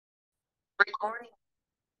Recording.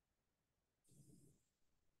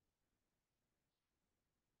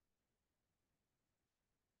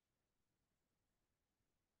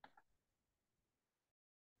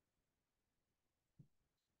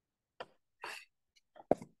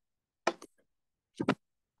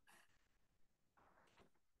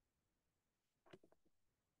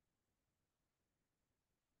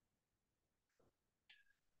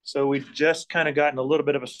 So we've just kind of gotten a little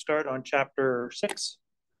bit of a start on chapter 6,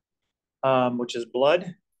 which is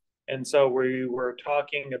blood. And so we were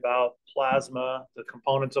talking about plasma, the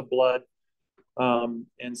components of blood.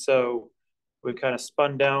 And so we kind of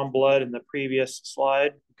spun down blood in the previous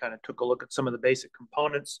slide, kind of took a look at some of the basic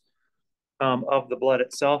components of the blood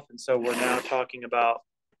itself. And so we're now talking about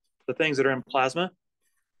the things that are in plasma.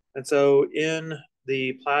 And so in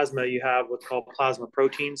the plasma, you have what's called plasma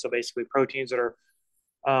proteins. So basically proteins that are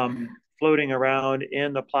floating around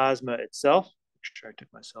in the plasma itself. Make sure I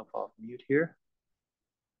took myself off mute here.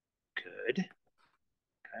 Good.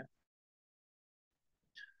 Okay.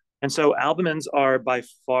 And so albumins are by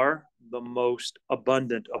far the most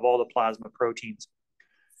abundant of all the plasma proteins.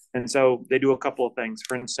 And so they do a couple of things.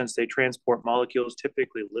 For instance, they transport molecules,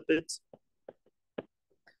 typically lipids,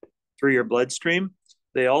 through your bloodstream.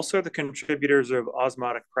 They also are the contributors of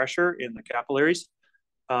osmotic pressure in the capillaries.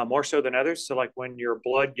 More so than others. So like when your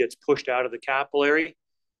blood gets pushed out of the capillary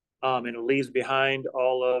and it leaves behind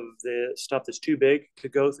all of the stuff that's too big to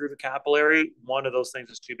go through the capillary, one of those things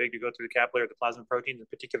that's too big to go through the capillary, the plasma proteins, and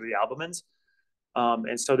particularly the albumins.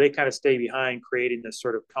 And so they kind of stay behind, creating this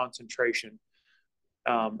sort of concentration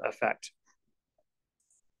effect.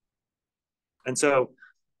 And so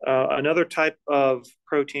another type of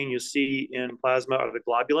protein you see in plasma are the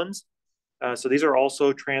globulins. So these are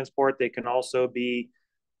also transport. They can also be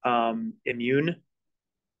immune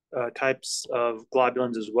types of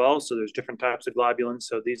globulins as well. So there's different types of globulins.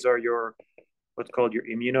 So these are your what's called your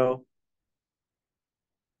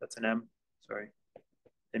that's an M, sorry,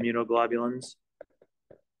 immunoglobulins,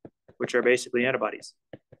 which are basically antibodies.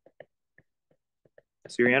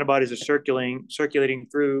 So your antibodies are circulating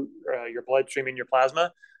through your bloodstream and your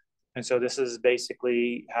plasma. And so this is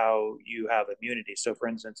basically how you have immunity. So for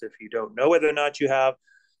instance, if you don't know whether or not you have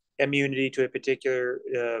immunity to a particular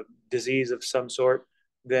disease of some sort,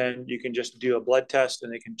 then you can just do a blood test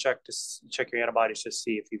and they can check your antibodies to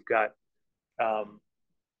see if you've got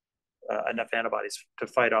enough antibodies to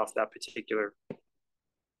fight off that particular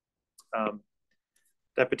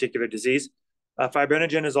disease.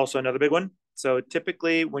 Fibrinogen is also another big one. So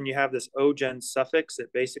typically when you have this ogen suffix,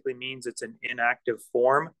 it basically means it's an inactive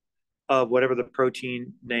form of whatever the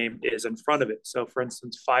protein name is in front of it. So for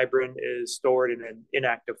instance, fibrin is stored in an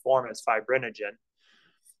inactive form as fibrinogen.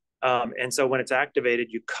 And so when it's activated,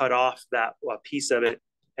 you cut off that piece of it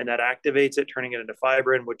and that activates it, turning it into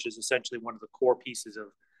fibrin, which is essentially one of the core pieces of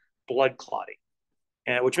blood clotting.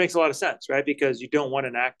 And which makes a lot of sense, right? Because you don't want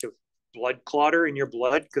an active blood clotter in your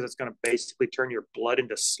blood because it's going to basically turn your blood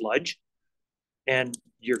into sludge and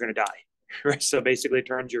you're going to die, right? So basically it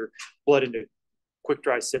turns your blood into quick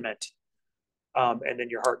dry cement. And then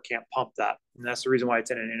your heart can't pump that. And that's the reason why it's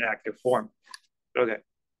in an inactive form. Okay.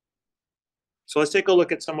 So let's take a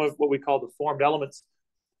look at some of what we call the formed elements.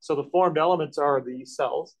 So the formed elements are the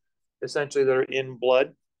cells, essentially, that are in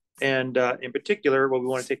blood. And in particular, what we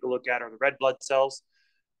want to take a look at are the red blood cells.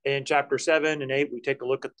 In chapter 7 and 8, we take a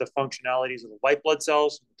look at the functionalities of the white blood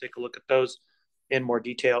cells. We'll take a look at those in more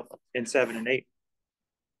detail in 7 and 8.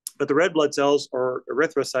 But the red blood cells, or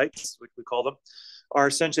erythrocytes, which we call them, are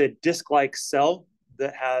essentially a disc-like cell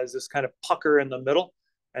that has this kind of pucker in the middle,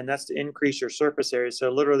 and that's to increase your surface area. So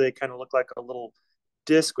literally they kind of look like a little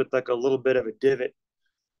disc with like a little bit of a divot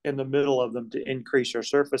in the middle of them to increase your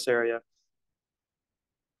surface area.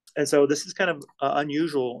 And so this is kind of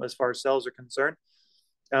unusual as far as cells are concerned.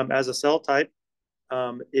 As a cell type,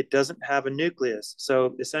 it doesn't have a nucleus.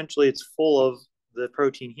 So essentially it's full of the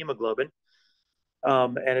protein hemoglobin,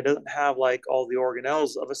 and it doesn't have like all the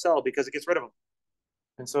organelles of a cell because it gets rid of them.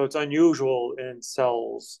 And so it's unusual in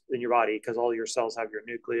cells in your body because all your cells have your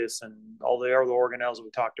nucleus and all the other organelles that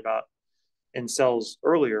we talked about in cells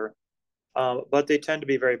earlier, but they tend to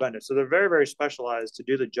be very abundant. So they're very, very specialized to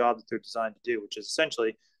do the job that they're designed to do, which is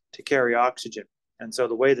essentially to carry oxygen. And so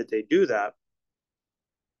the way that they do that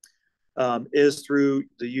is through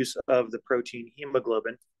the use of the protein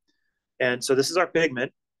hemoglobin. And so this is our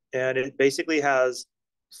pigment, and it basically has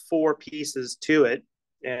 4 pieces to it.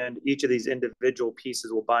 And each of these individual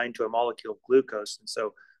pieces will bind to a molecule of glucose. And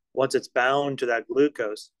so once it's bound to that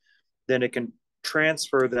glucose, then it can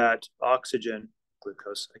transfer that oxygen,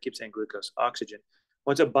 glucose, I keep saying glucose, oxygen.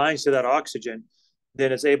 Once it binds to that oxygen,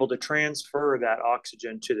 then it's able to transfer that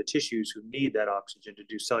oxygen to the tissues who need that oxygen to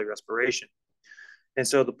do cellular respiration. And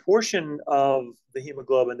so the portion of the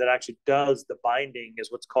hemoglobin that actually does the binding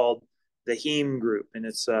is what's called the heme group. And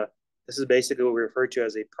it's this is basically what we refer to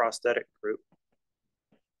as a prosthetic group.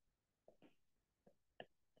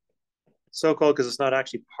 So-called because it's not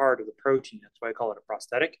actually part of the protein. That's why I call it a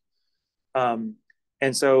prosthetic.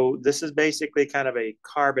 And so this is basically kind of a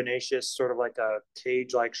carbonaceous, sort of like a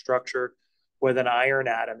cage-like structure with an iron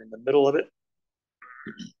atom in the middle of it.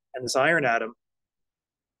 And this iron atom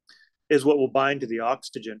is what will bind to the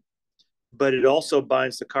oxygen, but it also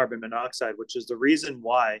binds to carbon monoxide, which is the reason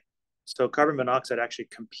why. So carbon monoxide actually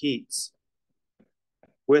competes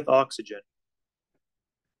with oxygen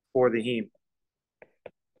for the heme.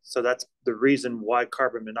 So that's the reason why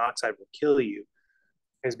carbon monoxide will kill you,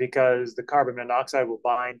 is because the carbon monoxide will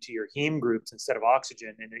bind to your heme groups instead of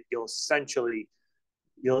oxygen, and you'll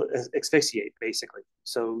asphyxiate basically.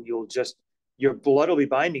 So your blood will be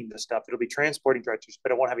binding this stuff. It'll be transporting throughout you,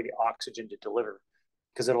 but it won't have any oxygen to deliver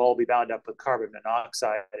because it'll all be bound up with carbon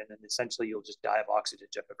monoxide, and then essentially you'll just die of oxygen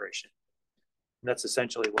deprivation. And that's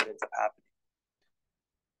essentially what ends up happening.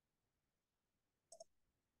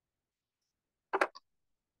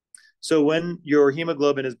 So when your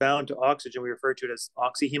hemoglobin is bound to oxygen, we refer to it as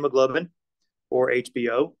oxyhemoglobin or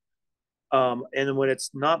HBO. And then when it's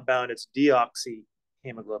not bound, it's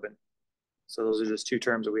deoxyhemoglobin. So those are just two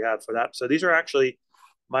terms that we have for that. So these are actually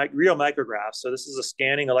real micrographs. So this is a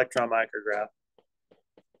scanning electron micrograph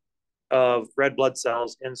of red blood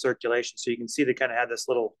cells in circulation. So you can see they kind of have this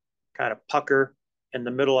little kind of pucker in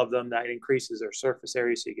the middle of them that increases their surface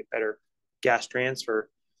area, so you get better gas transfer.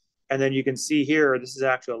 And then you can see here, this is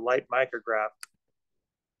actually a light micrograph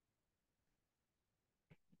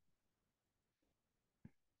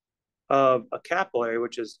of a capillary,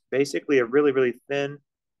 which is basically a really, really thin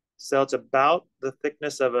cell. It's about the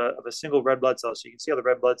thickness of a single red blood cell. So you can see how the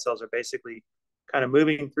red blood cells are basically kind of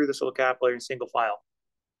moving through this little capillary in single file.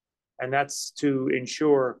 And that's to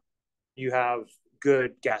ensure you have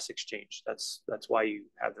good gas exchange. That's why you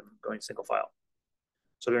have them going single file.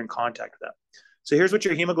 So they're in contact with that. So here's what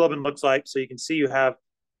your hemoglobin looks like. So you can see you have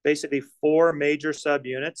basically 4 major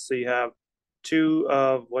subunits. So you have 2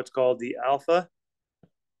 of what's called the alpha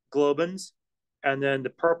globins, and then the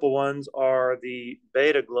purple ones are the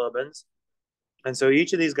beta globins. And so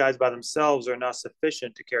each of these guys by themselves are not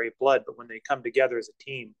sufficient to carry blood, but when they come together as a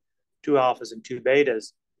team, 2 alphas and 2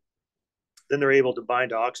 betas, then they're able to bind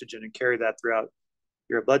to oxygen and carry that throughout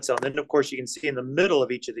your blood cell. And then, of course, you can see in the middle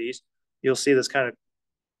of each of these, you'll see this kind of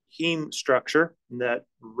heme structure, and that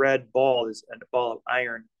red ball is a ball of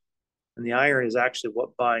iron, and the iron is actually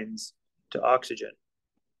what binds to oxygen.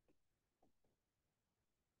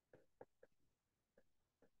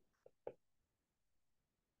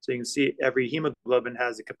 So you can see every hemoglobin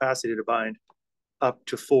has the capacity to bind up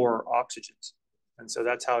to 4 oxygens. And so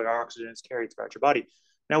that's how your oxygen is carried throughout your body.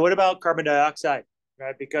 Now, what about carbon dioxide,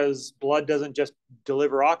 right? Because blood doesn't just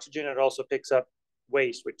deliver oxygen, it also picks up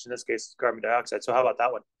waste, which in this case is carbon dioxide. So how about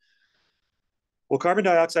that one? Well, carbon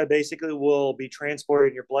dioxide basically will be transported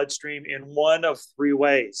in your bloodstream in one of 3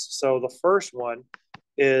 ways. So the first one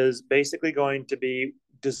is basically going to be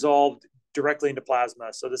dissolved directly into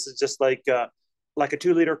plasma. So this is just like a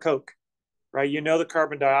 2-liter Coke, right? You know the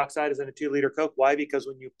carbon dioxide is in a 2-liter Coke. Why? Because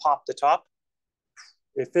when you pop the top,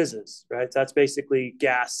 it fizzes, right? That's basically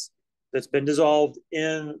gas that's been dissolved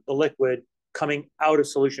in the liquid coming out of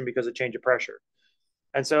solution because of change of pressure.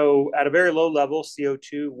 And so at a very low level,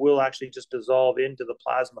 CO2 will actually just dissolve into the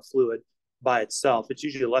plasma fluid by itself. It's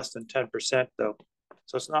usually less than 10% though.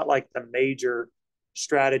 So it's not like the major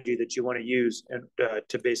strategy that you want to use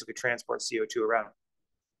to basically transport CO2 around.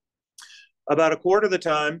 About a quarter of the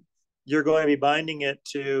time, you're going to be binding it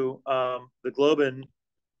to the globin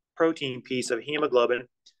protein piece of hemoglobin.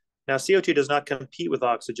 Now, CO2 does not compete with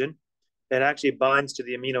oxygen. It actually binds to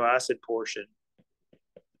the amino acid portion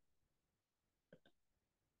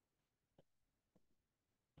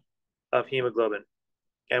of hemoglobin.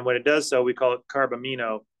 And when it does so, we call it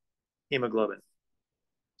carbamino hemoglobin.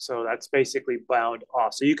 So that's basically bound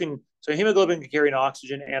off. So hemoglobin can carry an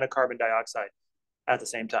oxygen and a carbon dioxide at the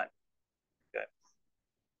same time. Okay.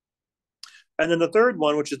 And then the third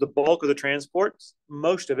one, which is the bulk of the transport,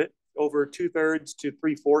 most of it, over 2/3 to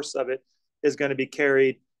 3/4 of it, is going to be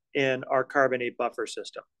carried in our carbonate buffer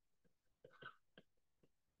system.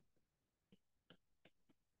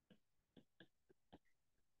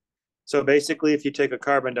 So basically, if you take a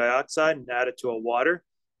carbon dioxide and add it to a water,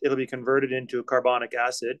 it'll be converted into a carbonic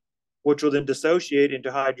acid, which will then dissociate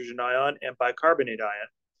into hydrogen ion and bicarbonate ion.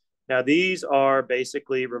 Now, these are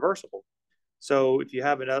basically reversible. So if you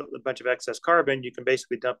have a bunch of excess carbon, you can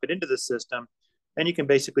basically dump it into the system, and you can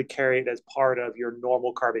basically carry it as part of your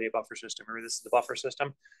normal carbonate buffer system. Remember, this is the buffer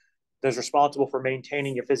system that's responsible for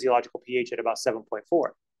maintaining your physiological pH at about 7.4.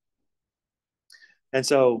 And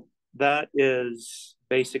so that is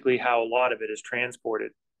basically how a lot of it is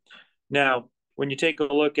transported. Now, when you take a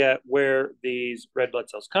look at where these red blood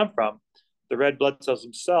cells come from, the red blood cells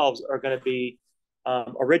themselves are going to be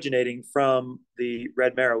originating from the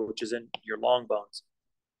red marrow, which is in your long bones.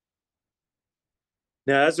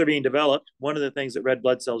 Now, as they're being developed, one of the things that red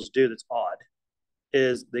blood cells do that's odd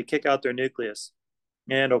is they kick out their nucleus,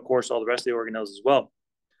 and of course, all the rest of the organelles as well.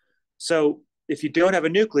 So if you don't have a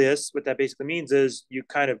nucleus, what that basically means is you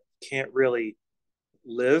kind of can't really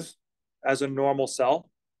live as a normal cell.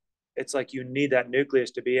 It's like you need that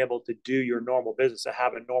nucleus to be able to do your normal business, to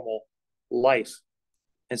have a normal life.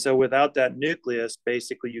 And so without that nucleus,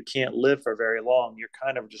 basically you can't live for very long. You're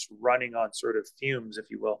kind of just running on sort of fumes, if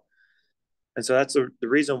you will. And so that's the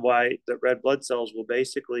reason why the red blood cells will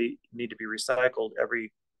basically need to be recycled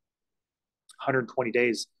every 120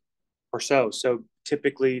 days or so. So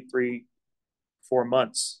typically 3-4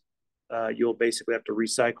 months, you'll basically have to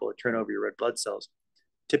recycle or turn over your red blood cells.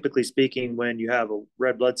 Typically speaking, when you have a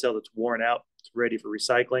red blood cell that's worn out, it's ready for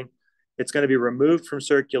recycling, it's going to be removed from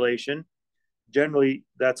circulation. Generally,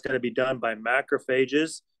 that's going to be done by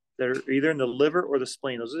macrophages that are either in the liver or the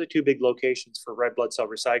spleen. Those are the two big locations for red blood cell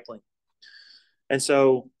recycling. And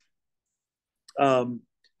so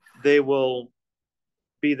they will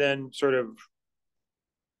be then sort of,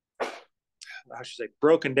 I should say,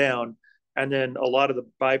 broken down. And then a lot of the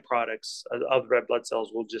byproducts of the red blood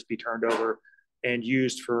cells will just be turned over and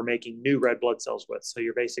used for making new red blood cells with. So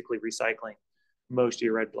you're basically recycling most of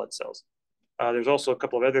your red blood cells. There's also a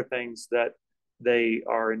couple of other things that they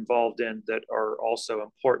are involved in that are also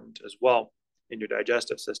important as well in your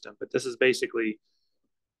digestive system. But this is basically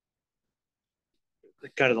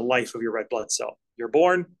kind of the life of your red blood cell. You're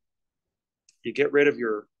born, you get rid of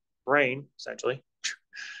your brain, essentially,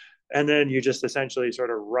 and then you just essentially sort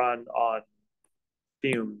of run on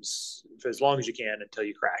fumes for as long as you can until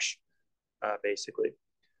you crash, basically.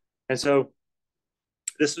 And so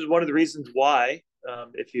this is one of the reasons why,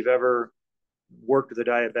 if you've ever worked with a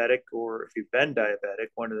diabetic or if you've been diabetic,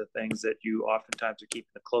 one of the things that you oftentimes are keeping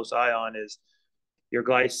a close eye on is your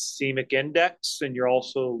glycemic index, and you're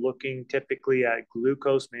also looking typically at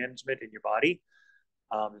glucose management in your body.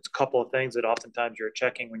 It's a couple of things that oftentimes you're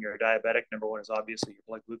checking when you're a diabetic. Number one is obviously your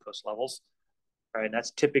blood glucose levels, right? And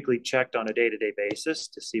that's typically checked on a day-to-day basis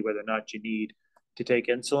to see whether or not you need to take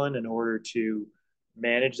insulin in order to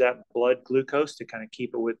manage that blood glucose to kind of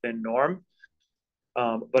keep it within norm.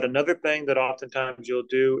 But another thing that oftentimes you'll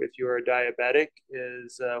do if you're a diabetic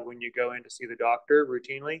is when you go in to see the doctor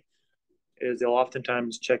routinely, is they'll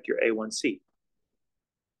oftentimes check your A1C.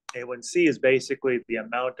 A1C is basically the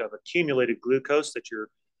amount of accumulated glucose that your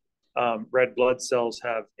red blood cells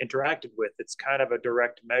have interacted with. It's kind of a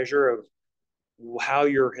direct measure of how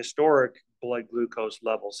your historic blood glucose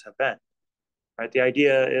levels have been. Right? The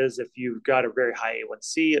idea is if you've got a very high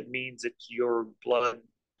A1C, it means that your blood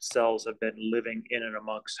cells have been living in and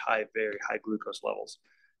amongst very high glucose levels,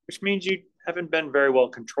 which means you haven't been very well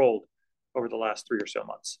controlled over the last 3 or so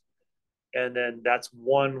months. And then that's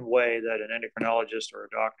one way that an endocrinologist or a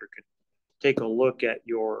doctor could take a look at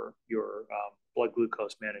your blood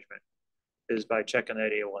glucose management is by checking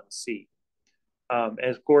that A1C. And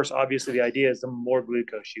of course, obviously, the idea is the more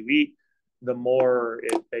glucose you eat, the more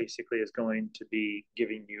it basically is going to be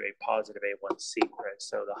giving you a positive A1C, right?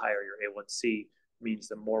 So the higher your A1C means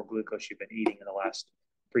the more glucose you've been eating in the last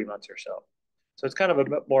 3 months or so. So it's kind of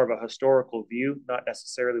more of a historical view, not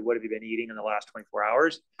necessarily what have you been eating in the last 24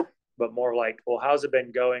 hours, but more like, well, how's it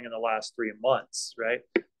been going in the last 3 months, right?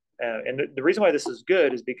 And the reason why this is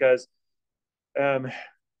good is because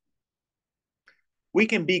we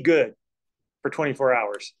can be good for 24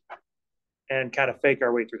 hours and kind of fake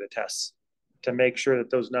our way through the tests to make sure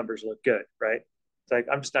that those numbers look good, right? It's like,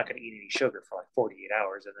 I'm just not going to eat any sugar for like 48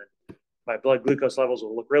 hours, and then my blood glucose levels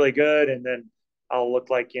will look really good, and then I'll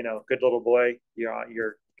look like, good little boy,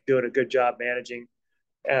 you're doing a good job managing.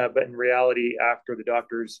 But in reality, after the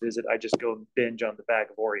doctor's visit, I just go and binge on the bag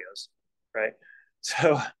of Oreos, right?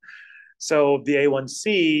 So the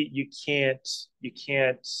A1C, you can't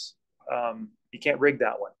rig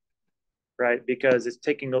that one, right? Because it's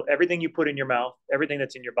taking everything you put in your mouth, everything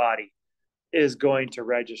that's in your body is going to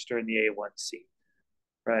register in the A1C,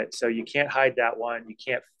 right? So you can't hide that one. You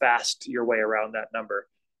can't fast your way around that number.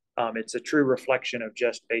 It's a true reflection of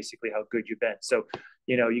just basically how good you've been. So,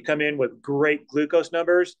 you come in with great glucose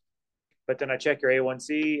numbers, but then I check your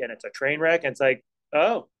A1C and it's a train wreck. And it's like,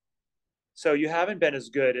 oh, So you haven't been as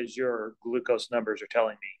good as your glucose numbers are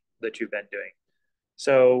telling me that you've been doing.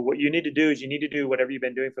 So what you need to do is you need to do whatever you've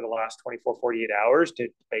been doing for the last 24, 48 hours to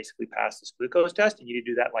basically pass this glucose test. And you need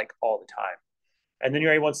to do that like all the time. And then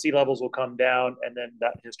your A1C levels will come down. And then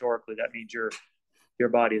that historically, that means your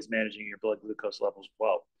body is managing your blood glucose levels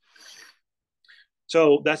well.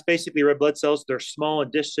 So that's basically red blood cells. They're small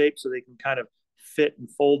and dish shaped, so they can kind of fit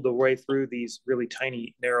and fold their way through these really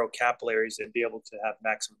tiny, narrow capillaries and be able to have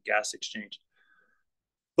maximum gas exchange.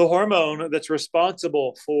 The hormone that's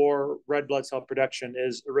responsible for red blood cell production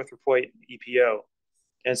is erythropoietin, EPO.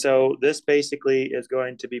 And so this basically is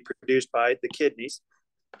going to be produced by the kidneys,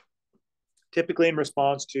 typically in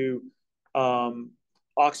response to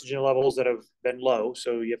oxygen levels that have been low.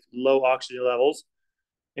 So you have low oxygen levels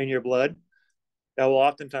in your blood that will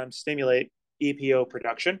oftentimes stimulate EPO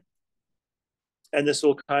production. And this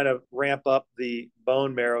will kind of ramp up the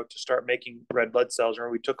bone marrow to start making red blood cells.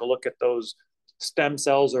 Remember, we took a look at those stem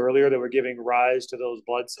cells earlier that were giving rise to those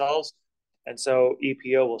blood cells. And so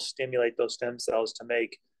EPO will stimulate those stem cells to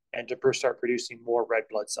make and to start producing more red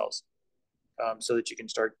blood cells, so that you can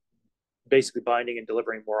start basically binding and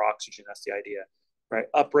delivering more oxygen. That's the idea, right?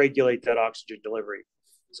 Upregulate that oxygen delivery.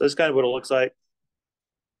 So this is kind of what it looks like.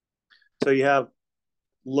 So you have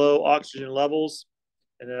low oxygen levels,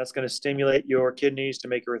 and then that's going to stimulate your kidneys to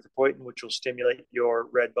make erythropoietin, which will stimulate your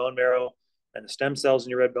red bone marrow and the stem cells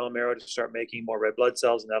in your red bone marrow to start making more red blood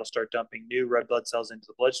cells, and that'll start dumping new red blood cells into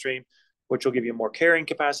the bloodstream, which will give you more carrying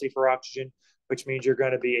capacity for oxygen, which means you're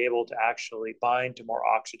going to be able to actually bind to more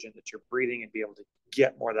oxygen that you're breathing and be able to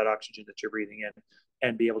get more of that oxygen that you're breathing in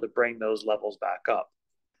and be able to bring those levels back up.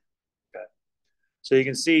 Okay. So you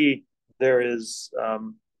can see there is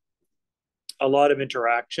a lot of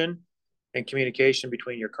interaction and communication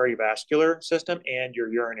between your cardiovascular system and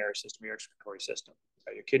your urinary system, your excretory system.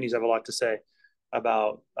 Your kidneys have a lot to say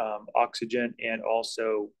about oxygen and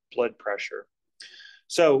also blood pressure.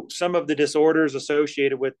 So some of the disorders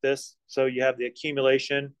associated with this, so you have the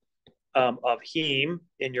accumulation of heme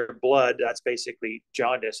in your blood. That's basically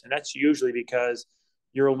jaundice, and that's usually because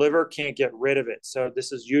your liver can't get rid of it. So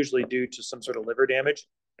this is usually due to some sort of liver damage.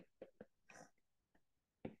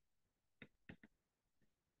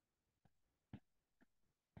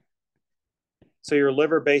 So your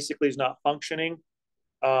liver basically is not functioning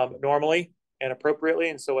normally and appropriately.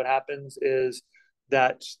 And so what happens is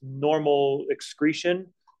that normal excretion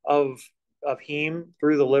of heme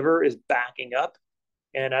through the liver is backing up.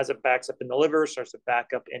 And as it backs up in the liver, it starts to back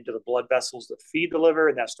up into the blood vessels that feed the liver,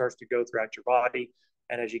 and that starts to go throughout your body.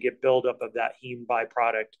 And as you get buildup of that heme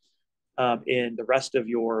byproduct in the rest of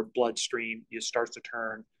your bloodstream, it starts to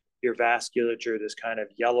turn your vasculature this kind of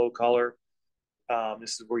yellow color.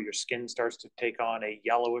 This is where your skin starts to take on a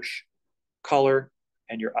yellowish color,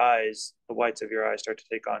 and your eyes, the whites of your eyes, start to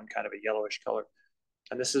take on kind of a yellowish color.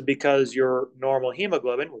 And this is because your normal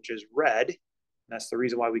hemoglobin, which is red, and that's the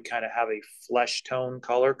reason why we kind of have a flesh tone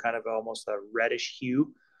color, kind of almost a reddish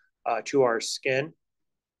hue to our skin.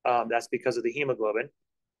 That's because of the hemoglobin,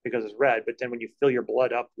 because it's red. But then when you fill your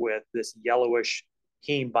blood up with this yellowish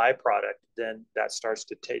heme byproduct, then that starts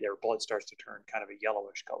to take, their blood starts to turn kind of a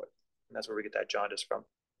yellowish color. And that's where we get that jaundice from.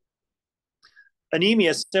 Anemia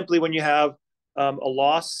is simply when you have a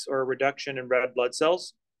loss or a reduction in red blood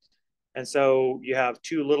cells. And so you have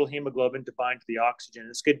too little hemoglobin to bind to the oxygen.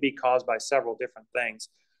 This could be caused by several different things.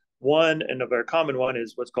 One, and a very common one,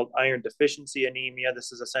 is what's called iron deficiency anemia.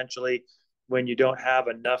 This is essentially when you don't have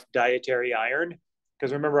enough dietary iron.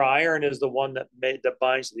 Because remember, iron is the one that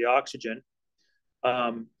binds to the oxygen.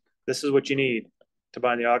 This is what you need to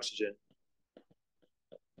bind the oxygen.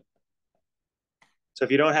 So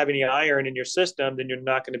if you don't have any iron in your system, then you're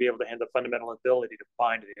not going to be able to have the fundamental ability to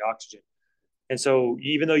bind to the oxygen. And so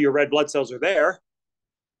even though your red blood cells are there,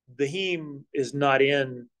 the heme is not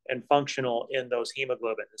in and functional in those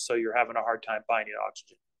hemoglobin. So you're having a hard time binding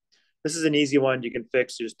oxygen. This is an easy one you can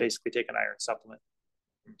fix. You just basically take an iron supplement.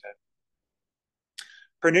 Okay.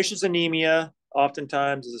 Pernicious anemia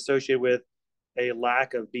oftentimes is associated with a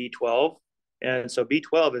lack of B12. And so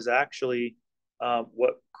B12 is actually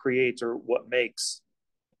what creates or what makes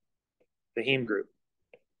the heme group.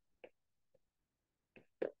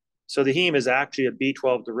 So the heme is actually a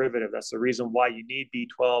B12 derivative. That's the reason why you need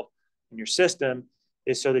B12 in your system,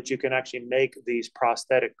 is so that you can actually make these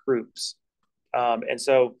prosthetic groups. And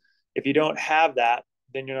so if you don't have that,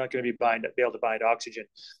 then you're not going to be able to bind oxygen.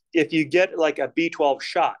 If you get like a B12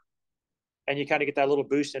 shot and you kind of get that little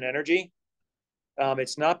boost in energy,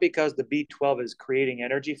 it's not because the B12 is creating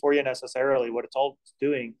energy for you necessarily. What it's all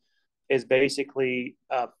doing is basically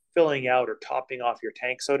filling out or topping off your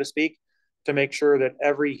tank, so to speak, to make sure that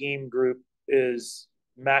every heme group is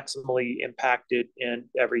maximally impacted in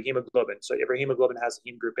every hemoglobin. So every hemoglobin has a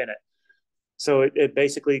heme group in it. So it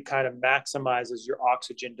basically kind of maximizes your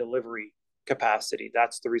oxygen delivery capacity.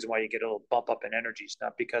 That's the reason why you get a little bump up in energy. It's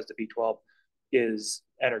not because the B12 is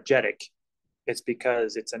energetic. It's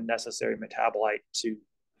because it's a necessary metabolite to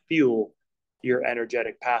fuel your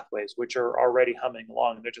energetic pathways, which are already humming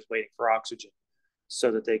along, and they're just waiting for oxygen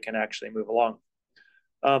so that they can actually move along.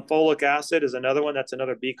 Folic acid is another one. That's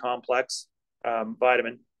another B complex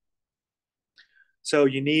vitamin. So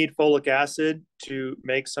you need folic acid to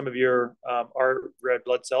make some of your red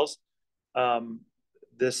blood cells.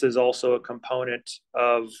 This is also a component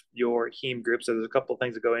of your heme group. So there's a couple of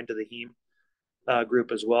things that go into the heme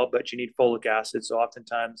group as well, but you need folic acid. So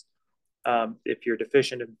oftentimes, if you're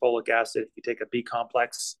deficient in folic acid, if you take a B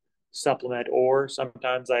complex supplement, or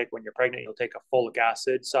sometimes like when you're pregnant, you'll take a folic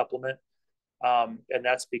acid supplement. And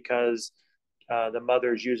that's because the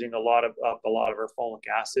mother's using a lot of her folic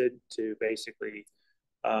acid to basically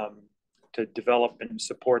to develop and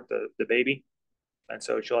support the baby. And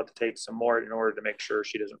so she'll have to take some more in order to make sure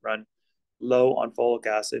she doesn't run low on folic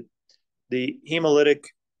acid. The hemolytic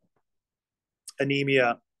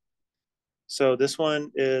anemia. So this one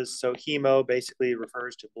is, so hemo basically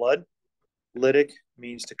refers to blood. Lytic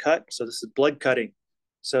means to cut. So this is blood cutting.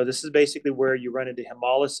 So this is basically where you run into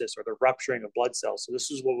hemolysis, or the rupturing of blood cells. So this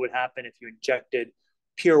is what would happen if you injected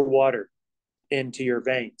pure water into your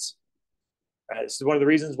veins. This is one of the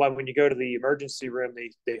reasons why when you go to the emergency room,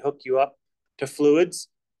 they hook you up to fluids.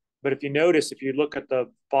 But if you notice, if you look at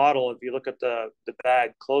the bottle, if you look at the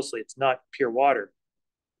bag closely, it's not pure water.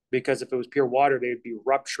 Because if it was pure water, they'd be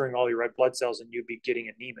rupturing all your red blood cells and you'd be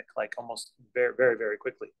getting anemic, like almost very, very, very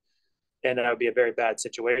quickly. And that would be a very bad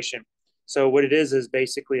situation. So what it is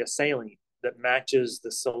basically a saline that matches the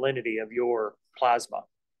salinity of your plasma.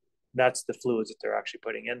 That's the fluids that they're actually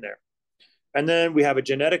putting in there. And then we have a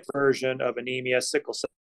genetic version of anemia, sickle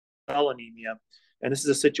cell anemia. And this is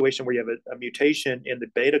a situation where you have a mutation in the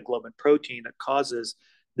beta globin protein that causes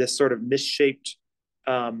this sort of misshaped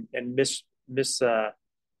and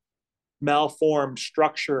malformed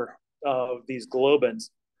structure of these globins.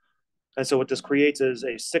 And so what this creates is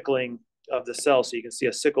a sickling of the cell. So you can see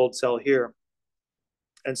a sickled cell here.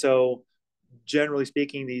 And so generally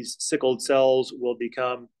speaking, these sickled cells will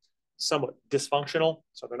become somewhat dysfunctional.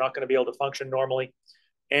 So they're not going to be able to function normally.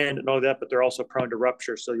 And not only that, but they're also prone to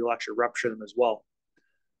rupture. So you'll actually rupture them as well.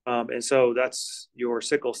 And so that's your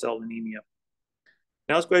sickle cell anemia.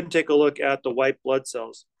 Now let's go ahead and take a look at the white blood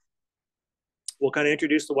cells. We'll kind of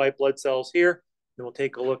introduce the white blood cells here, and we'll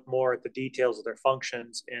take a look more at the details of their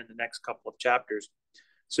functions in the next couple of chapters.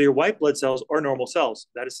 So your white blood cells are normal cells.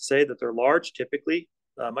 That is to say that they're large, typically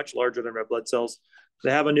much larger than red blood cells. They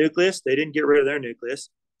have a nucleus. They didn't get rid of their nucleus.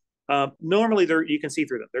 Normally, you can see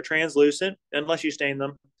through them. They're translucent, unless you stain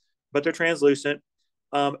them, but they're translucent.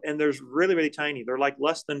 And they're really, really tiny. They're like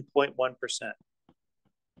less than 0.1%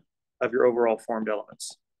 of your overall formed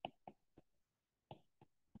elements.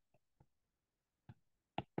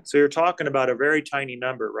 So you're talking about a very tiny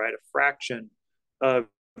number, right? A fraction of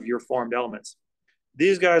your formed elements.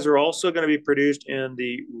 These guys are also going to be produced in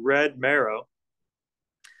the red marrow.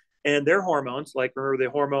 And their hormones, like remember the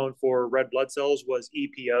hormone for red blood cells was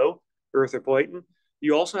EPO, erythropoietin.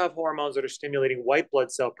 You also have hormones that are stimulating white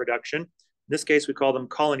blood cell production. In this case, we call them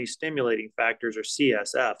colony stimulating factors, or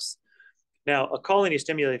CSFs. Now, a colony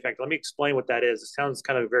stimulating factor, let me explain what that is. It sounds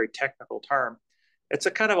kind of a very technical term. It's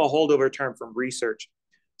a kind of a holdover term from research.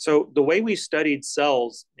 So the way we studied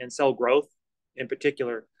cells and cell growth in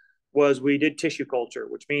particular was we did tissue culture,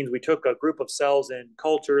 which means we took a group of cells in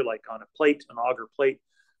culture, like on a plate, an agar plate,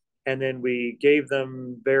 and then we gave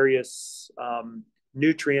them various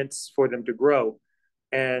nutrients for them to grow.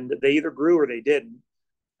 And they either grew or they didn't.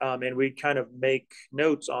 And we'd kind of make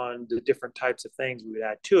notes on the different types of things we would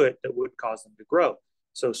add to it that would cause them to grow.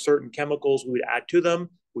 So certain chemicals we would add to them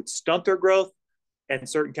would stunt their growth, and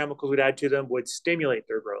certain chemicals we'd add to them would stimulate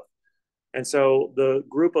their growth. And so the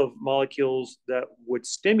group of molecules that would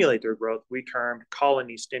stimulate their growth, we termed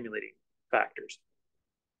colony stimulating factors.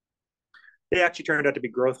 They actually turned out to be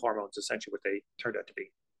growth hormones, essentially what they turned out to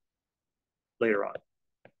be later on.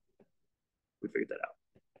 We figured that out.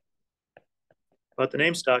 But the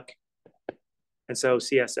name stuck, and so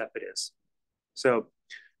CSF it is. So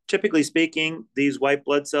typically speaking, these white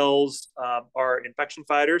blood cells are infection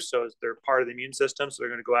fighters, so they're part of the immune system, so they're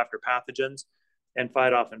going to go after pathogens and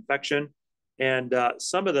fight off infection. And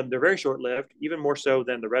some of them, they're very short-lived, even more so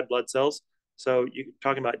than the red blood cells. So you're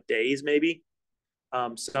talking about days maybe.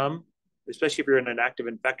 Some, especially if you're in an active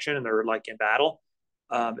infection and they're like in battle,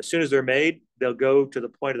 as soon as they're made, they'll go to the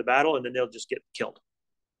point of the battle and then they'll just get killed,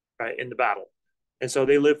 right, in the battle. And so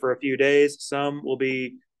they live for a few days. Some will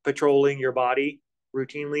be patrolling your body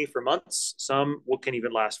routinely for months. Some can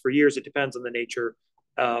even last for years. It depends on the nature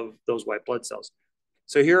of those white blood cells.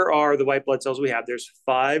 So here are the white blood cells we have. There's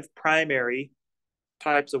 5 primary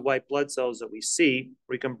types of white blood cells that we see.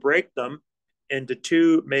 We can break them into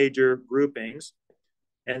 2 major groupings.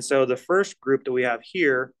 And so the first group that we have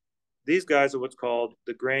here, these guys are what's called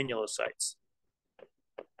the granulocytes.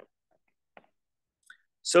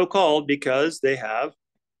 So called because they have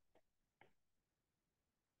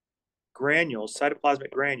granules,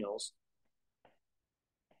 cytoplasmic granules,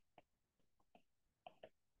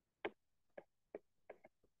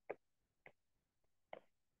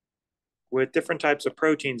 with different types of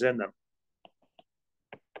proteins in them,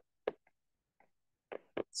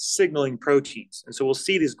 signaling proteins. And so we'll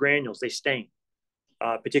see these granules, they stain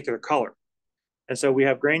a particular color. And so we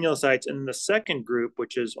have granulocytes. And the second group,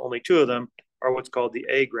 which is only 2 of them, are what's called the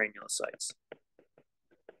agranulocytes.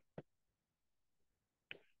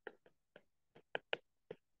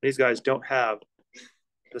 These guys don't have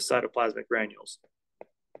the cytoplasmic granules.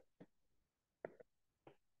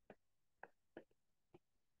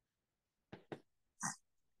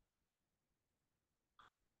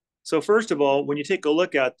 So first of all, when you take a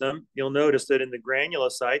look at them, you'll notice that in the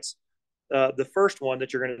granulocytes, the first one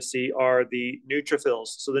that you're going to see are the neutrophils.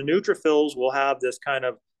 So the neutrophils will have this kind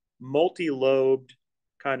of multi-lobed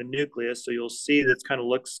kind of nucleus. So you'll see that kind of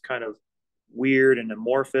looks kind of weird and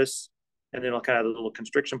amorphous. And then it'll kind of have a little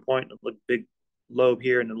constriction point, a little big lobe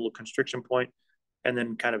here, and a little constriction point, and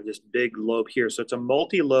then kind of this big lobe here. So it's a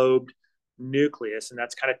multi-lobed nucleus, and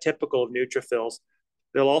that's kind of typical of neutrophils.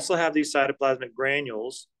 They'll also have these cytoplasmic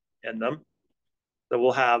granules in them that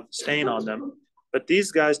will have stain on them. But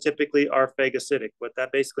these guys typically are phagocytic. What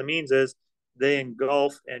that basically means is they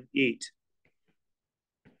engulf and eat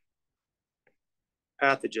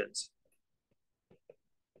pathogens.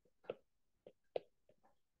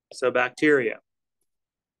 So bacteria.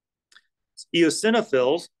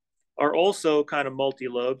 Eosinophils are also kind of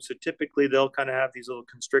multi-lobed. So typically they'll kind of have these little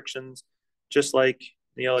constrictions, just like,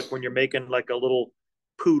 like when you're making like a little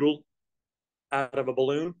poodle out of a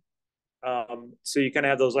balloon. So you kind of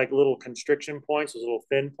have those like little constriction points, those little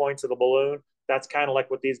thin points of the balloon. That's kind of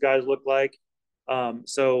like what these guys look like.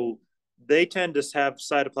 So they tend to have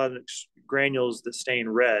cytoplasmic granules that stain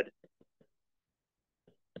red.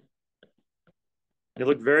 They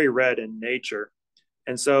look very red in nature.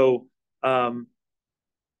 And so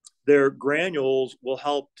their granules will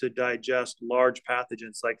help to digest large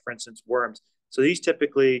pathogens, like, for instance, worms. So these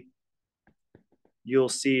typically you'll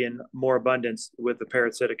see in more abundance with the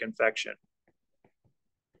parasitic infection.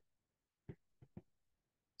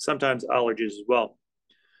 Sometimes allergies as well.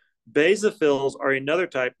 Basophils are another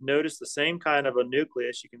type. Notice the same kind of a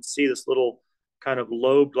nucleus. You can see this little kind of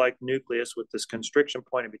lobe-like nucleus with this constriction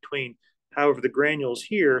point in between. However, the granules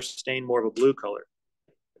here stain more of a blue color.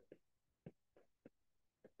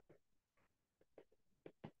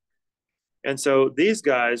 And so these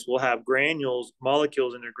guys will have granules,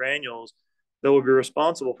 molecules in their granules that will be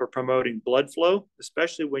responsible for promoting blood flow,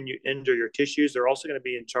 especially when you injure your tissues. They're also going to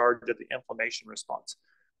be in charge of the inflammation response.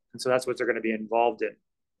 And so that's what they're going to be involved in.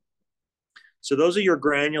 So those are your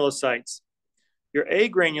granulocytes. Your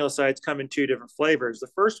agranulocytes come in 2 different flavors.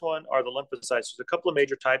 The first one are the lymphocytes. There's a couple of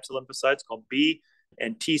major types of lymphocytes called B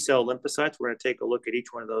and T cell lymphocytes. We're going to take a look at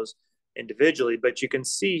each one of those individually. But you can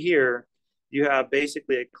see here, you have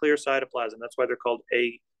basically a clear cytoplasm. That's why they're called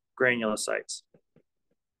agranulocytes.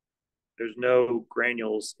 There's no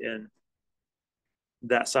granules in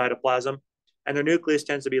that cytoplasm. And their nucleus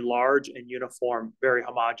tends to be large and uniform, very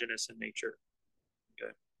homogeneous in nature.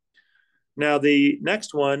 Okay. Now, the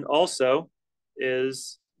next one also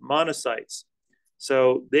is monocytes.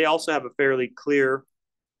 So they also have a fairly clear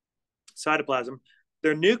cytoplasm.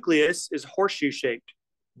 Their nucleus is horseshoe shaped.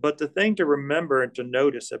 But the thing to remember and to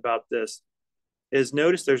notice about this is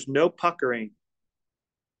notice there's no puckering.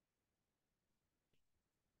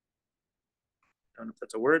 I don't know if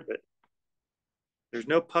that's a word, but there's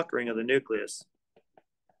no puckering of the nucleus.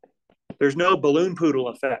 There's no balloon poodle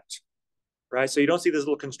effect, right? So you don't see these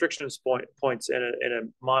little constriction points in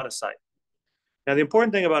a monocyte. Now, the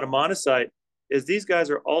important thing about a monocyte is these guys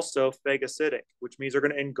are also phagocytic, which means they're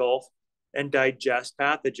going to engulf and digest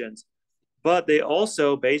pathogens. But they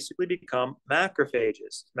also basically become macrophages.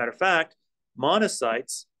 As a matter of fact,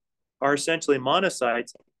 monocytes are essentially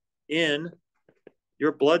monocytes in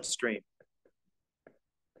your bloodstream.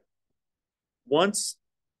 Once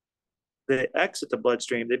they exit the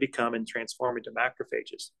bloodstream, they become and transform into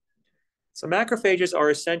macrophages. So macrophages are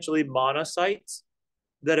essentially monocytes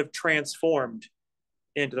that have transformed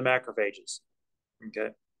into the macrophages.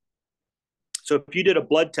 Okay. So if you did a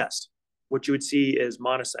blood test, what you would see is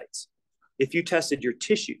monocytes. If you tested your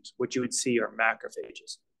tissues, what you would see are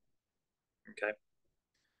macrophages. Okay.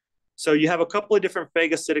 So you have a couple of different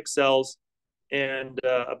phagocytic cells and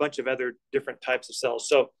a bunch of other different types of cells.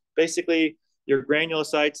 So basically your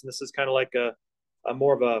granulocytes, and this is kind of like a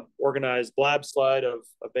more of a organized blab slide of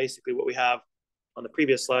basically what we have on the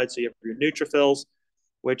previous slide. So you have your neutrophils,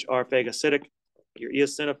 which are phagocytic, your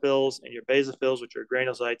eosinophils and your basophils, which are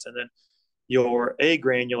granulocytes, and then your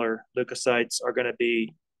agranular leukocytes are going to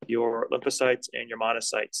be your lymphocytes and your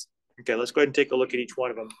monocytes. Okay, let's go ahead and take a look at each one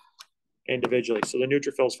of them individually. So the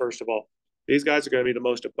neutrophils, first of all, these guys are going to be the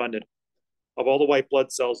most abundant of all the white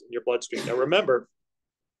blood cells in your bloodstream. Now remember,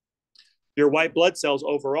 your white blood cells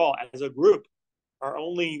overall as a group are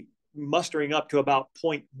only mustering up to about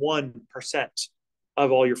 0.1%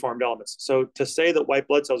 of all your formed elements. So to say that white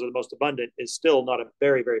blood cells are the most abundant is still not a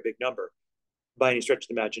very, very big number by any stretch of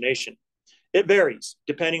the imagination. It varies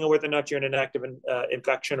depending on whether or not you're in an active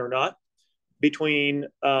infection or not, between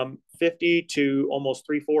 50 to almost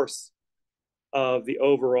 3/4 of the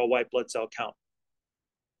overall white blood cell count.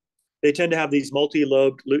 They tend to have these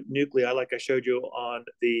multi-lobed nuclei, like I showed you on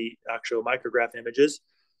the actual micrograph images.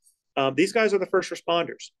 These guys are the first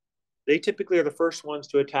responders. They typically are the first ones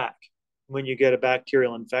to attack when you get a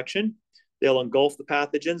bacterial infection. They'll engulf the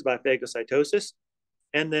pathogens by phagocytosis,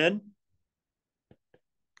 and then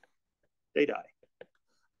they die.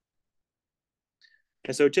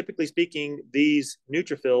 And so typically speaking, these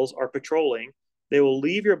neutrophils are patrolling. They will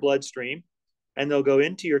leave your bloodstream and they'll go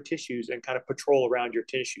into your tissues and kind of patrol around your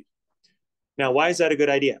tissues. Now, why is that a good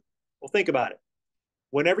idea? Well, think about it.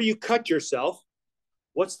 Whenever you cut yourself,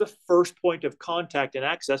 what's the first point of contact and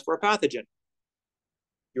access for a pathogen?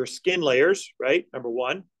 Your skin layers, right? Number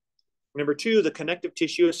one. Number two, the connective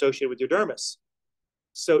tissue associated with your dermis.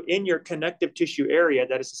 So in your connective tissue area,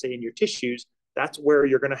 that is to say in your tissues, that's where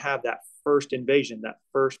you're going to have that first invasion, that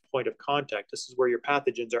first point of contact. This is where your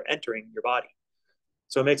pathogens are entering your body.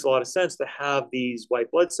 So it makes a lot of sense to have these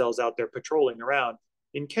white blood cells out there patrolling around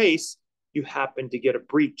in case you happen to get a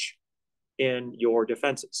breach in your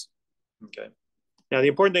defenses. Okay. Now, the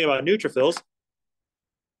important thing about neutrophils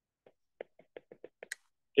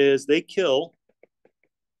is they kill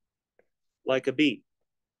like a bee.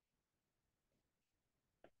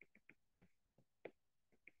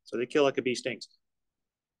 So they kill like a bee stings.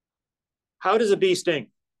 How does a bee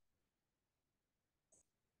sting?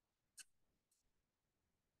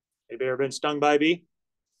 Anybody ever been stung by a bee?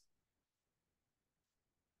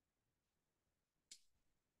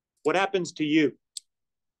 What happens to you?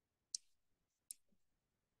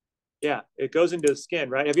 Yeah, it goes into the skin,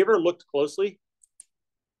 right? Have you ever looked closely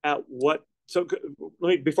at what? So let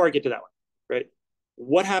me, before I get to that one, right?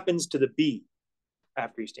 What happens to the bee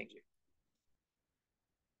after he stings you?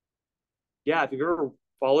 Yeah, if you've ever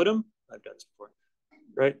followed him, I've done this before,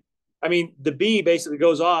 right? I mean, the bee basically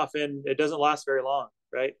goes off and it doesn't last very long,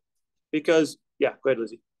 right? Because, yeah, go ahead,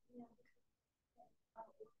 Lizzie.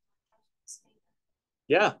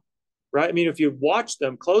 Yeah, right. I mean, if you watch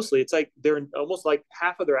them closely, it's like they're almost like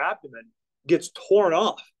half of their abdomen gets torn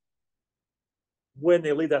off when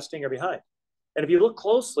they leave that stinger behind. And if you look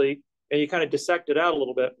closely and you kind of dissect it out a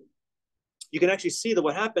little bit, you can actually see that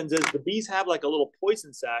what happens is the bees have like a little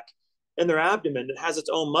poison sac in their abdomen that has its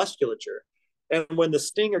own musculature. And when the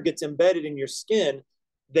stinger gets embedded in your skin,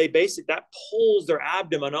 they basically, that pulls their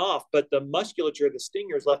abdomen off, but the musculature of the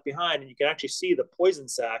stinger is left behind. And you can actually see the poison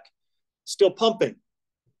sac still pumping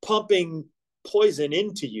poison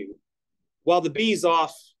into you while the bee's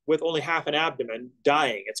off with only half an abdomen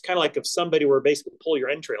dying. It's kind of like if somebody were basically pull your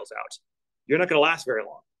entrails out. You're not going to last very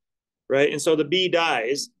long, right? And so the bee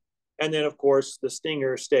dies, and then, of course, the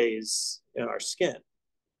stinger stays in our skin.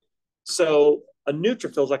 So a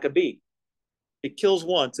neutrophil is like a bee. It kills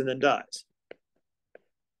once and then dies.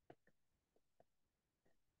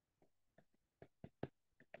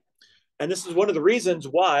 And this is one of the reasons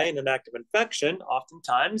why in an active infection,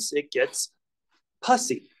 oftentimes it gets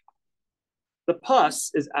pussy. The pus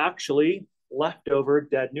is actually leftover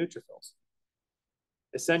dead neutrophils.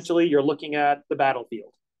 Essentially, you're looking at the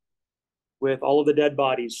battlefield with all of the dead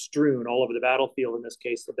bodies strewn all over the battlefield. In this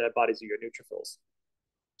case, the dead bodies of your neutrophils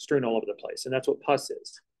strewn all over the place. And that's what pus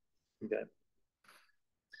is. Okay.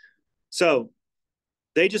 So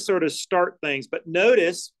they just sort of start things. But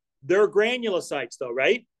notice they're granulocytes, though,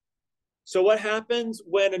 right? So what happens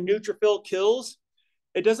when a neutrophil kills?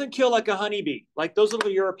 It doesn't kill like a honeybee, like those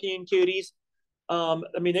little European cuties.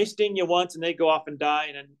 I mean, they sting you once and they go off and die,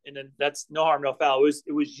 and then that's no harm, no foul.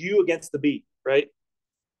 It was you against the bee, right?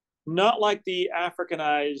 Not like the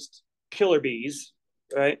Africanized killer bees,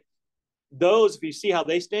 right? Those, if you see how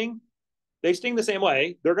they sting, They sting the same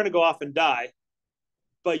way. They're going to go off and die,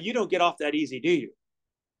 but you don't get off that easy, do you?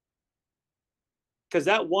 Because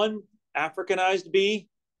that one Africanized bee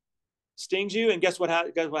stings you, and guess what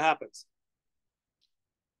happens?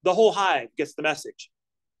 The whole hive gets the message.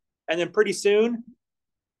 And then pretty soon,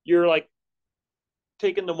 you're like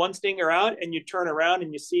taking the one stinger out, and you turn around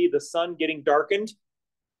and you see the sun getting darkened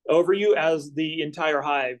over you as the entire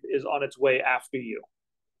hive is on its way after you.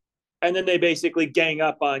 And then they basically gang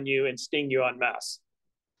up on you and sting you en masse.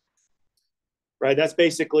 Right? That's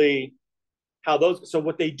basically how those. So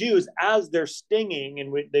what they do is, as they're stinging,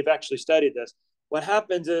 and they've actually studied this, what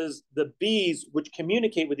happens is the bees, which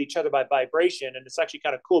communicate with each other by vibration, and it's actually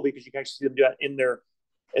kind of cool because you can actually see them do that in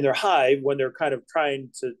their hive when they're kind of trying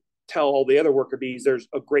to tell all the other worker bees there's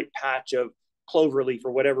a great patch of clover leaf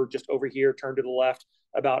or whatever just over here, turn to the left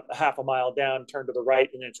about a half a mile down, turn to the right,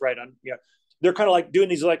 and it's right on. They're kind of like doing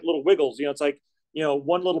these like little wiggles. It's like,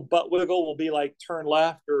 one little butt wiggle will be like turn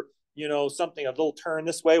left, or something, a little turn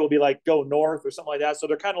this way will be like go north or something like that. So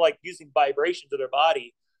they're kind of like using vibrations of their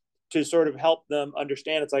body to sort of help them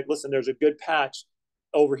understand. It's like, listen, there's a good patch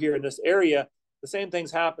over here in this area. The same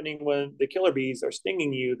thing's happening when the killer bees are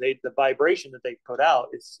stinging you. The vibration that they put out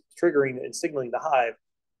is triggering and signaling the hive,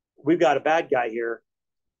 we've got a bad guy here,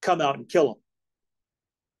 come out and kill him.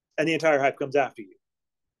 And the entire hive comes after you,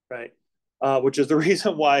 right? Which is the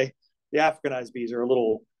reason why the Africanized bees are a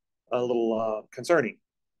little concerning,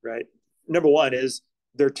 right? Number one is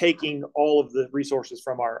they're taking all of the resources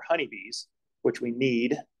from our honeybees, which we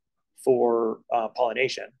need for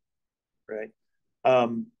pollination, right?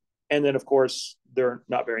 And then, of course, they're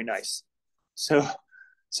not very nice. So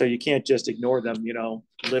you can't just ignore them,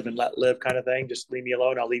 live and let live kind of thing. Just leave me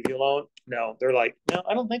alone, I'll leave you alone. No, they're like, no,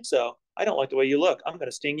 I don't think so. I don't like the way you look. I'm going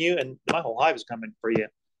to sting you, and my whole hive is coming for you.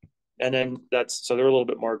 And then so they're a little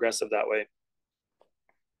bit more aggressive that way.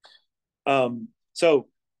 So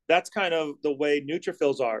that's kind of the way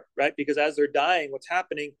neutrophils are, right? Because as they're dying, what's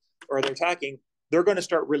happening, or they're attacking, they're going to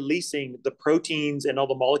start releasing the proteins and all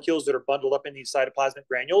the molecules that are bundled up in these cytoplasmic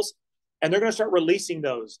granules. And they're going to start releasing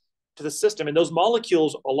those to the system. And those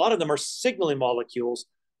molecules, a lot of them are signaling molecules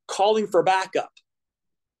calling for backup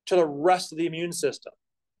to the rest of the immune system.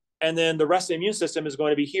 And then the rest of the immune system is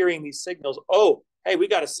going to be hearing these signals. Oh, hey, we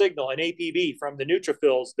got a signal, an APB from the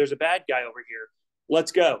neutrophils. There's a bad guy over here.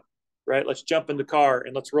 Let's go, right? Let's jump in the car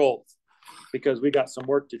and let's roll, because we got some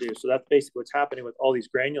work to do. So that's basically what's happening with all these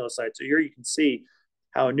granulocytes. So here you can see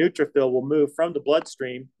how a neutrophil will move from the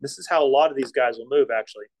bloodstream. This is how a lot of these guys will move,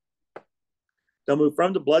 actually. They'll move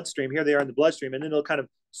from the bloodstream. Here they are in the bloodstream, and then they'll kind of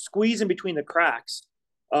squeeze in between the cracks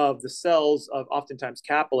of the cells of oftentimes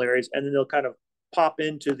capillaries, and then they'll kind of pop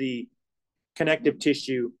into the connective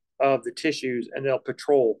tissue of the tissues, and they'll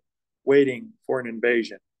patrol, waiting for an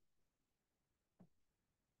invasion.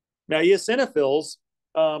 Now, eosinophils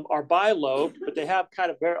are bilobed, but they have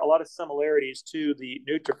kind of a lot of similarities to the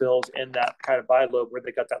neutrophils in that kind of bilobe where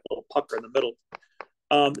they got that little pucker in the middle.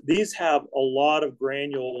 These have a lot of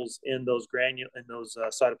granules in those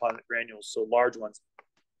cytoplasmic granules, so large ones.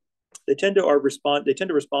 They tend to respond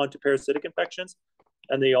to parasitic infections,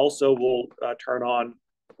 and they also will turn on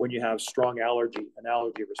when you have strong an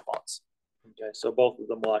allergy response. Okay, so both of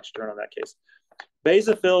them will actually turn on that case.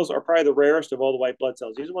 Basophils are probably the rarest of all the white blood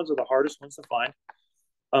cells. These ones are the hardest ones to find.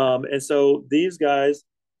 And so these guys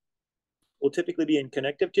will typically be in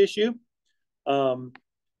connective tissue, and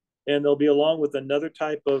they'll be along with another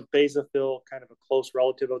type of basophil, kind of a close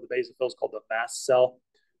relative of the basophils called the mast cell.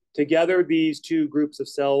 Together, these two groups of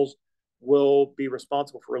cells will be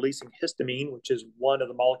responsible for releasing histamine, which is one of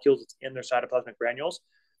the molecules that's in their cytoplasmic granules.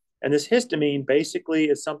 And this histamine basically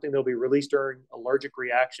is something that'll be released during allergic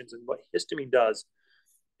reactions. And what histamine does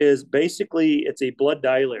is basically it's a blood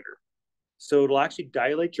dilator. So it'll actually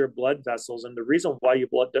dilate your blood vessels. And the reason why you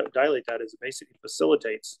dilate that is it basically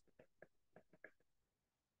facilitates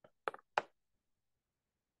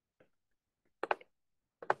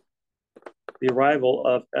the arrival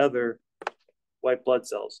of other white blood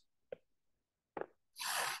cells.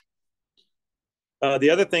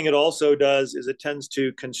 The other thing it also does is it tends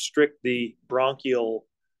to constrict the bronchial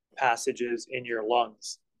passages in your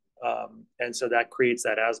lungs. And so that creates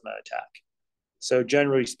that asthma attack. So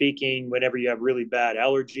generally speaking, whenever you have really bad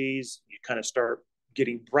allergies, you kind of start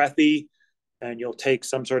getting breathy, and you'll take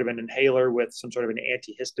some sort of an inhaler with some sort of an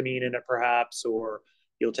antihistamine in it perhaps, or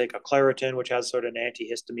you'll take a Claritin, which has sort of an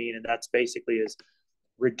antihistamine, and that's basically is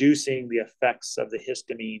reducing the effects of the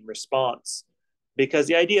histamine response. Because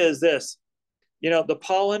the idea is this, the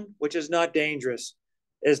pollen, which is not dangerous,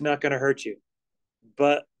 is not going to hurt you.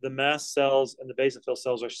 But the mast cells and the basophil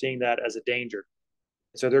cells are seeing that as a danger.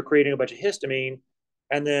 So they're creating a bunch of histamine,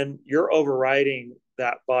 And then you're overriding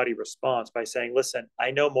that body response by saying, listen,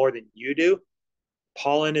 I know more than you do.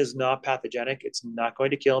 Pollen is not pathogenic. It's not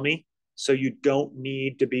going to kill me. So you don't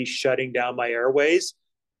need to be shutting down my airways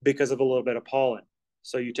because of a little bit of pollen.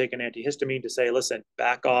 So you take an antihistamine to say, listen,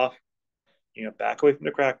 back off, back away from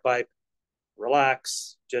the crack pipe,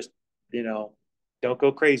 relax, just, don't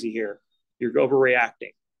go crazy here. You're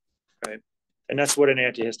overreacting, right? And that's what an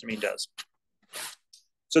antihistamine does.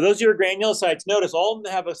 So those are your granulocytes. Notice all of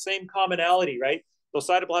them have a same commonality, right? Those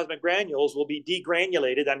cytoplasmic granules will be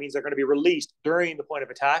degranulated. That means they're going to be released during the point of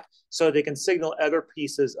attack so they can signal other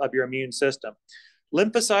pieces of your immune system.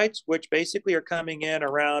 Lymphocytes, which basically are coming in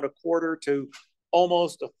around a quarter to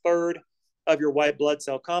almost a third of your white blood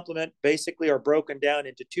cell complement, basically are broken down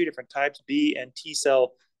into two different types, B and T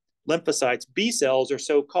cell lymphocytes. B cells are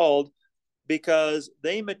so called because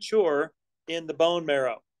they mature in the bone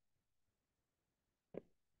marrow.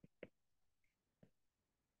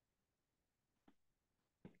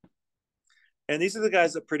 And these are the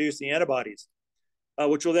guys that produce the antibodies,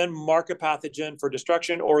 which will then mark a pathogen for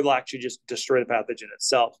destruction, or they'll actually just destroy the pathogen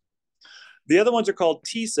itself. The other ones are called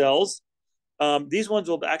T cells. These ones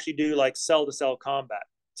will actually do like cell-to-cell combat.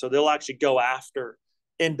 So they'll actually go after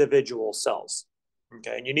individual cells.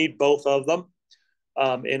 Okay, and you need both of them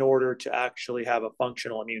in order to actually have a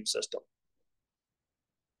functional immune system.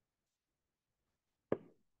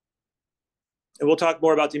 And we'll talk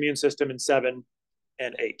more about the immune system in 7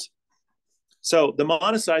 and 8. So the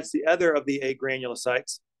monocytes, the other of the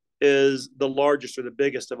agranulocytes, is the largest or the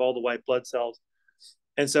biggest of all the white blood cells.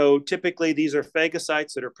 And so typically these are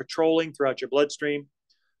phagocytes that are patrolling throughout your bloodstream,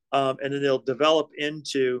 and then they'll develop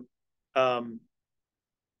into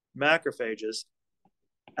macrophages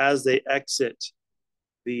as they exit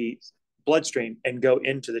the bloodstream and go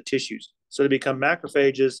into the tissues. So they become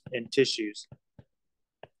macrophages in tissues.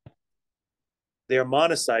 They are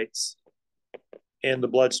monocytes in the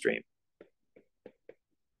bloodstream.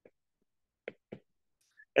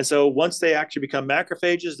 And so once they actually become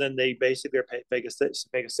macrophages, then they basically are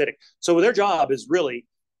phagocytic. So their job is really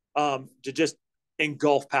to just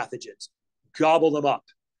engulf pathogens, gobble them up,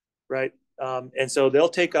 right? And so they'll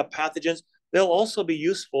take up pathogens. They'll also be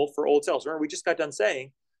useful for old cells. Remember, we just got done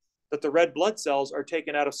saying that the red blood cells are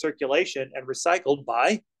taken out of circulation and recycled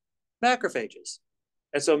by macrophages.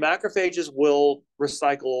 And so macrophages will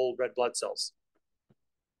recycle old red blood cells,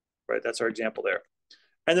 right? That's our example there.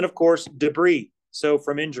 And then, of course, debris. So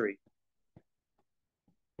from injury.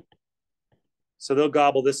 So they'll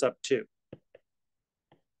gobble this up too.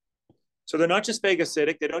 So they're not just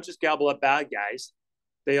phagocytic. They don't just gobble up bad guys.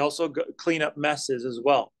 They also clean up messes as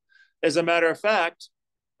well. As a matter of fact,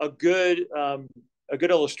 a good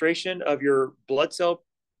illustration of your blood cell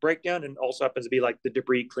breakdown, and also happens to be like the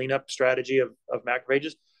debris cleanup strategy of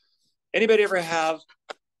macrophages. Anybody ever have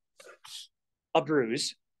a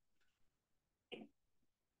bruise?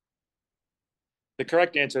 The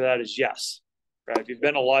correct answer to that is yes. Right? If you've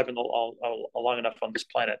been alive long enough on this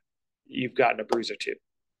planet, you've gotten a bruise or two.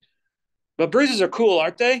 But bruises are cool,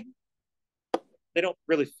 aren't they? They don't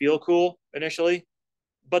really feel cool initially,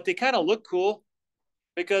 but they kind of look cool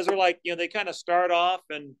because they're like, they kind of start off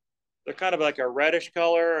and they're kind of like a reddish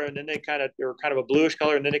color, and then they're kind of a bluish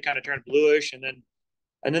color, and then they kind of turn bluish, and then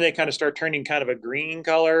they kind of start turning kind of a green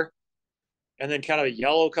color, and then kind of a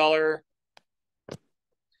yellow color,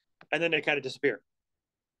 and then they kind of disappear.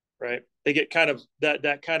 Right? They get kind of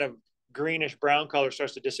that kind of greenish brown color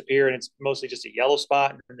starts to disappear, and it's mostly just a yellow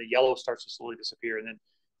spot, and then the yellow starts to slowly disappear, and then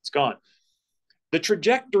it's gone. The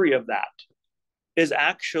trajectory of that is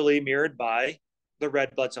actually mirrored by the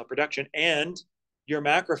red blood cell production and your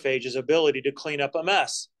macrophage's ability to clean up a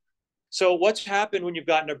mess. So what's happened when you've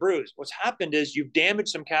gotten a bruise? What's happened is you've damaged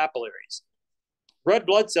some capillaries. Red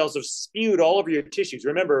blood cells have spewed all over your tissues.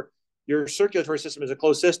 Remember, your circulatory system is a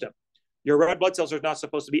closed system. Your red blood cells are not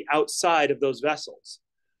supposed to be outside of those vessels.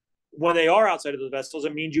 When they are outside of those vessels,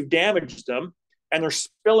 it means you've damaged them and they're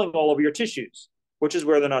spilling all over your tissues, which is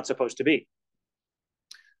where they're not supposed to be.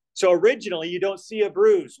 So originally, you don't see a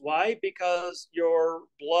bruise. Why? Because your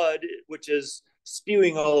blood, which is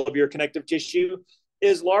spewing all of your connective tissue,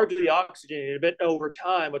 is largely oxygenated. But over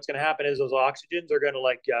time, what's going to happen is those oxygens are going to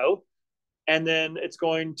let go, and then it's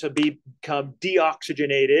going to become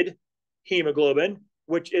deoxygenated hemoglobin,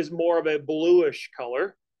 which is more of a bluish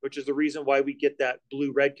color, which is the reason why we get that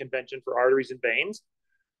blue-red convention for arteries and veins,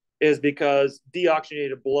 is because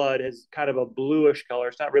deoxygenated blood is kind of a bluish color.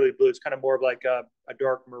 It's not really blue. It's kind of more of like a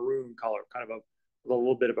dark maroon color, kind of a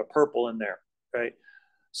little bit of a purple in there, right?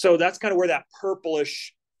 So that's kind of where that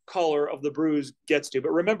purplish color of the bruise gets to.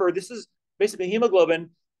 But remember, this is basically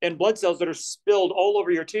hemoglobin and blood cells that are spilled all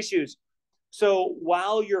over your tissues. So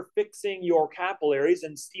while you're fixing your capillaries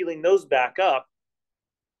and sealing those back up,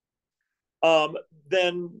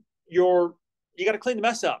 then you got to clean the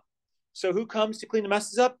mess up. So who comes to clean the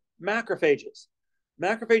messes up? Macrophages.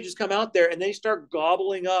 Macrophages come out there and they start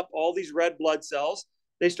gobbling up all these red blood cells.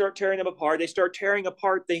 They start tearing them apart. They start tearing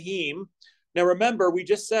apart the heme. Now, remember, we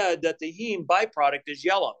just said that the heme byproduct is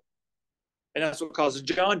yellow, and that's what causes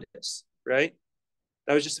jaundice, right?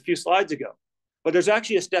 That was just a few slides ago. But there's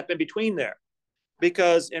actually a step in between there,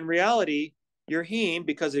 because in reality, your heme,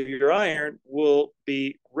 because of your iron, will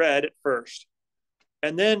be red at first.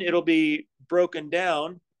 And then it'll be broken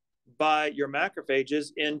down by your macrophages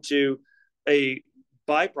into a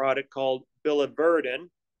byproduct called biliverdin.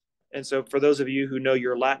 And so for those of you who know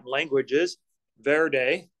your Latin languages,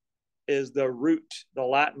 verde is the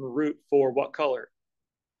Latin root for what color?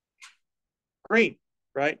 Green,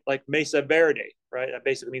 right? Like mesa verde, right? That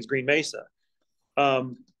basically means green mesa.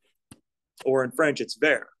 Or in French, it's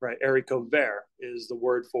vert, right? Haricot vert is the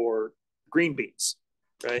word for green beans,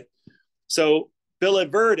 right? So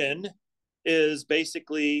biliverdin is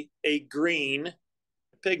basically a green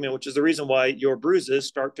pigment, which is the reason why your bruises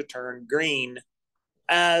start to turn green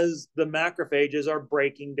as the macrophages are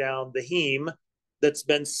breaking down the heme that's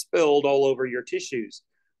been spilled all over your tissues.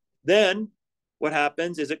 Then what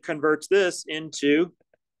happens is it converts this into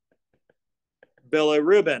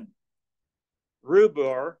bilirubin.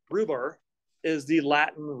 Rubor is the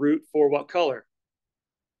Latin root for what color?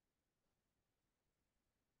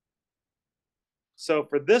 So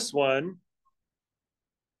for this one,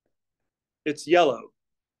 it's yellow,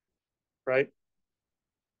 right?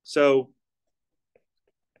 So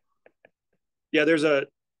yeah, there's a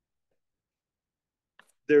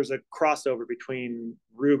crossover between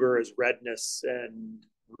rubor as redness and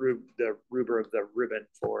the rubor of the ribbon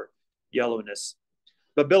for yellowness.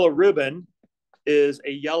 But bilirubin is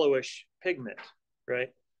a yellowish pigment, right?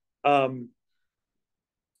 And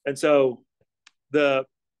so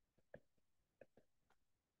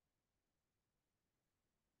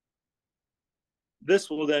this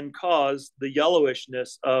will then cause the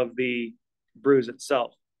yellowishness of the bruise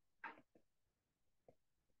itself.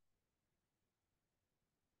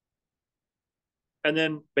 And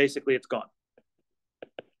then basically it's gone.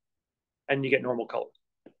 And you get normal color.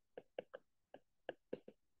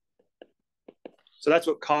 So that's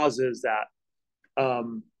what causes that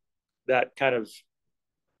that kind of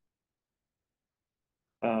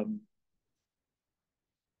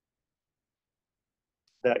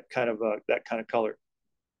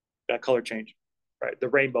color change, right? The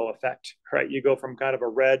rainbow effect, right? You go from kind of a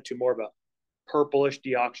red to more of a purplish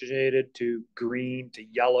deoxygenated to green to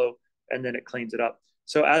yellow, and then it cleans it up.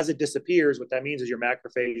 So as it disappears, what that means is your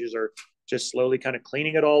macrophages are just slowly kind of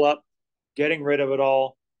cleaning it all up, getting rid of it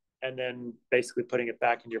all, and then basically putting it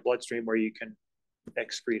back into your bloodstream where you can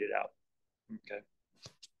excrete it out. Okay.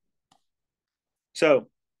 So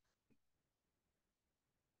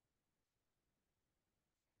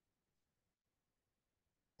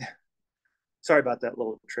sorry about that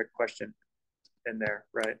little trick question in there,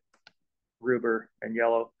 right? Rubor and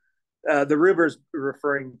yellow. The rubor is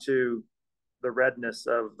referring to the redness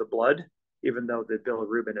of the blood, even though the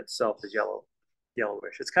bilirubin itself is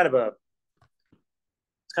yellowish. It's kind of a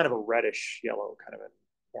reddish yellow, kind of an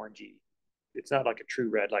orangey. It's not like a true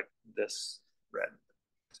red like this red.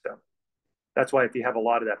 So that's why if you have a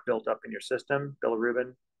lot of that built up in your system,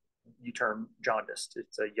 bilirubin, you turn jaundiced.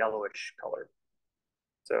 It's a yellowish color.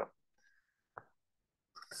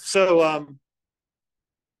 So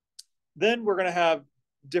then we're going to have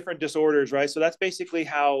different disorders, right? So that's basically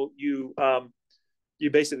how you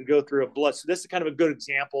basically go through a blood. So this is kind of a good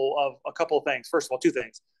example of a couple of things. First of all, two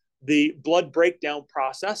things: the blood breakdown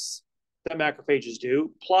process that macrophages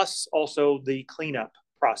do, plus also the cleanup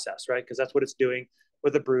process, right? Because that's what it's doing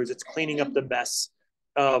with a bruise. It's cleaning up the mess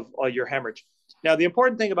of your hemorrhage. Now, the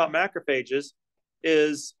important thing about macrophages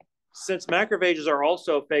is, since macrophages are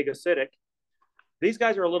also phagocytic, these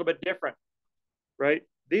guys are a little bit different, right?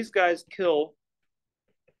 These guys kill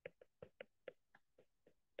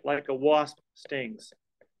like a wasp stings.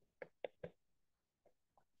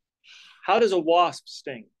 How does a wasp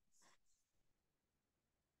sting?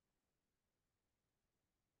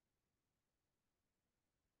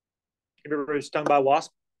 Have you ever been stung by a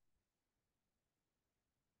wasp?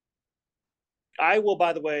 I will,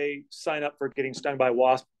 by the way, sign up for getting stung by a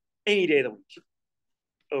wasp any day of the week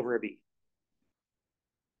over a bee.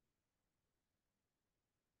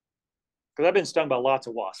 Because I've been stung by lots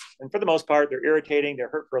of wasps. And for the most part, they're irritating, they're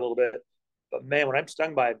hurt for a little bit. But man, when I'm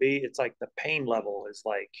stung by a bee, it's like the pain level is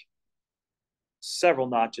like several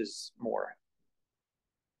notches more.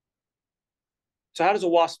 So how does a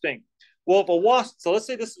wasp sting? Well, if a wasp, so let's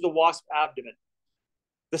say this is a wasp abdomen.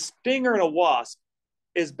 The stinger in a wasp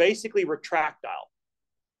is basically retractile.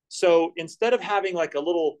 So instead of having like a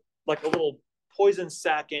little poison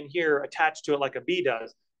sac in here attached to it like a bee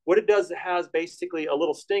does, what it does, it has basically a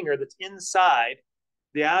little stinger that's inside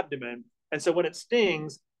the abdomen. And so when it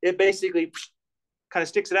stings, it basically kind of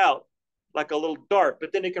sticks it out like a little dart,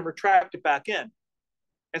 but then it can retract it back in.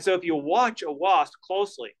 And so if you watch a wasp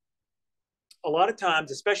closely, a lot of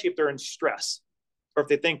times, especially if they're in stress or if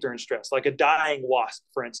they think they're in stress, like a dying wasp,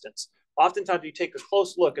 for instance, oftentimes you take a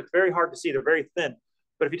close look, it's very hard to see. They're very thin.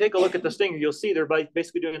 But if you take a look at the stinger, you'll see they're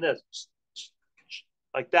basically doing this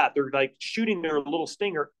like that. They're like shooting their little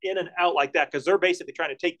stinger in and out like that because they're basically trying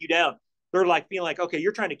to take you down. They're like feeling like, okay,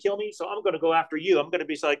 you're trying to kill me, so I'm going to go after you. I'm going to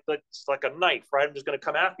be like a knife, right? I'm just going to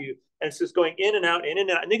come after you. And it's just going in and out, in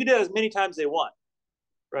and out. And they can do that as many times as they want,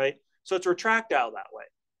 right? So it's retractile that way.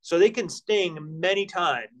 So they can sting many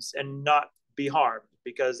times and not be harmed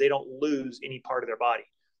because they don't lose any part of their body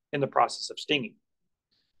in the process of stinging.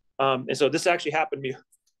 And so this actually happened to me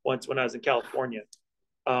once when I was in California.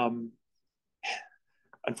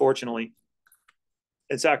 Unfortunately,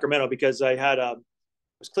 in Sacramento, because I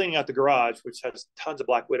was cleaning out the garage, which has tons of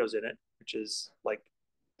black widows in it, which is like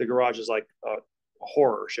the garage is like a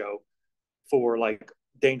horror show for like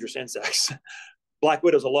dangerous insects. Black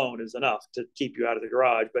widows alone is enough to keep you out of the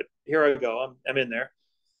garage. But here I go, I'm in there.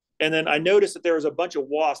 And then I noticed that there was a bunch of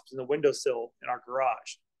wasps in the windowsill in our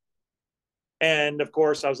garage. And of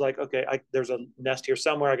course, I was like, okay, there's a nest here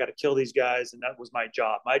somewhere. I got to kill these guys. And that was my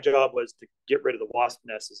job. My job was to get rid of the wasp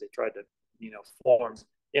nests as they tried to, form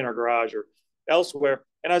in our garage or elsewhere.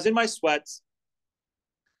 And I was in my sweats.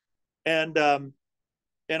 And I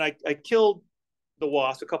killed the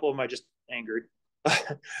wasp. A couple of them I just angered.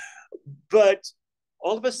 But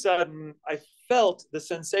all of a sudden, I felt the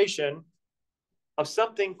sensation of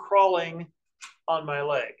something crawling on my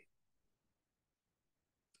leg.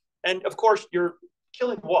 And of course, you're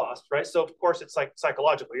killing wasps, right? So of course, it's like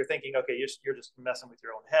psychological. You're thinking, okay, you're just messing with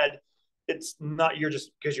your own head. It's not you're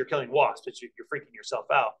just because you're killing wasps. It's you're freaking yourself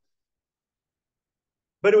out.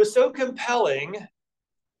 But it was so compelling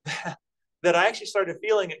that I actually started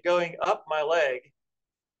feeling it going up my leg.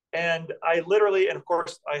 And I literally, and of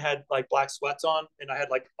course, I had like black sweats on, and I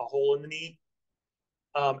had like a hole in the knee.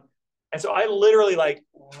 And so I literally like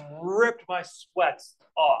ripped my sweats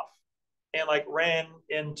off and like ran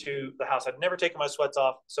into the house. I'd never taken my sweats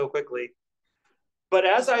off so quickly. But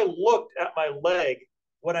as I looked at my leg,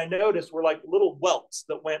 what I noticed were like little welts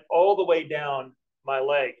that went all the way down my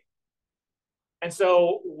leg. And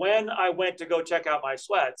so when I went to go check out my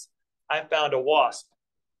sweats, I found a wasp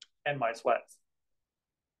in my sweats.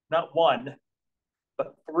 Not one,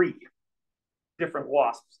 but 3 different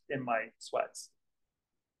wasps in my sweats.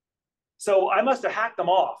 So I must have hacked them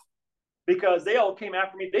off because they all came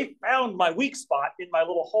after me. They found my weak spot in my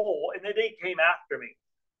little hole, and then they came after me.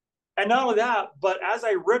 And not only that, but as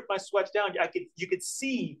I ripped my sweats down, you could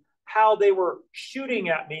see how they were shooting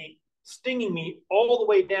at me, stinging me all the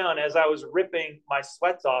way down as I was ripping my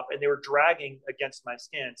sweats off, and they were dragging against my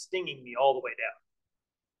skin, stinging me all the way down.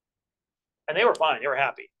 And they were fine. They were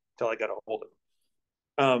happy until I got a hold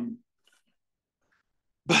of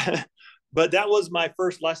them. But that was my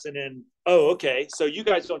first lesson in, oh, okay, so you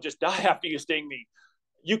guys don't just die after you sting me.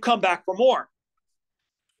 You come back for more,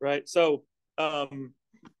 right? So that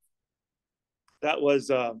was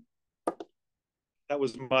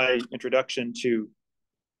my introduction to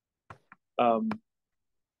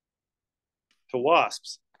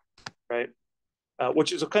wasps, right?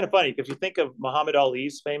 Which is kind of funny if you think of Muhammad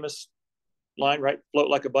Ali's famous line, right? Float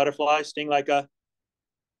like a butterfly, sting like a.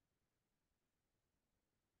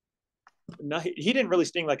 No, he didn't really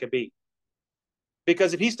sting like a bee,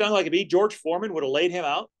 because if he stung like a bee, George Foreman would have laid him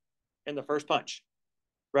out in the first punch,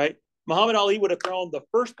 right? Muhammad Ali would have thrown the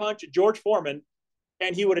first punch at George Foreman,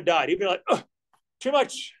 and he would have died. He'd be like, oh, too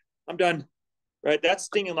much, I'm done, right? That's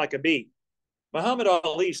stinging like a bee. Muhammad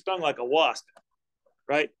Ali stung like a wasp,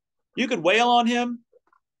 right? You could wail on him,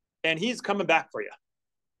 and he's coming back for you,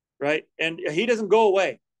 right? And he doesn't go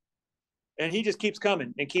away, and he just keeps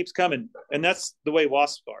coming and keeps coming, and that's the way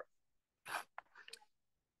wasps are.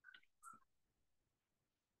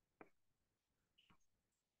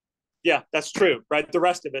 Yeah, that's true, right? The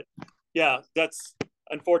rest of it, yeah, that's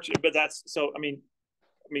unfortunate, but that's so. I mean,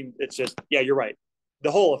 it's just, yeah, you're right. The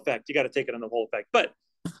whole effect, you got to take it on the whole effect. But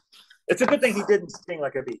it's a good thing he didn't sting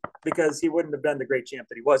like a bee, because he wouldn't have been the great champ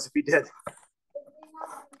that he was if he did.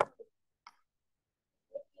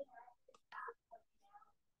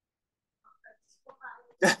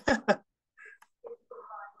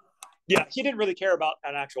 Yeah, he didn't really care about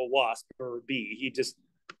an actual wasp or bee. He just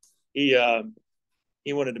he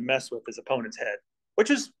he wanted to mess with his opponent's head, which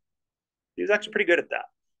is he was actually pretty good at that.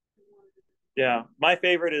 Yeah, my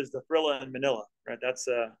favorite is the Thrilla in Manila. Right, that's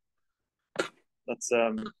a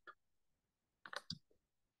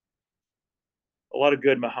lot of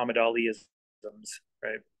good Muhammad Ali isms.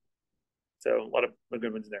 Right, so a lot of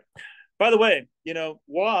good ones in there. By the way,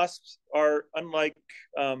 wasps are unlike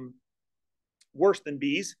worse than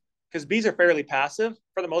bees because bees are fairly passive.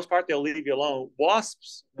 For the most part, they'll leave you alone.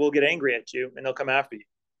 Wasps will get angry at you and they'll come after you.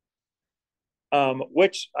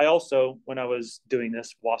 Which I also, when I was doing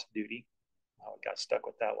this wasp duty, I got stuck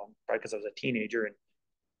with that one, probably because I was a teenager and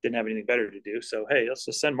didn't have anything better to do. So, hey, let's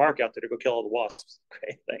just send Mark out there to go kill all the wasps.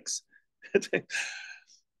 Okay, thanks.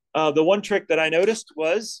 The one trick that I noticed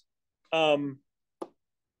was,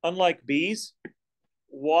 unlike bees,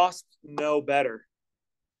 wasps know better.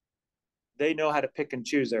 They know how to pick and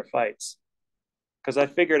choose their fights. Because I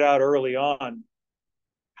figured out early on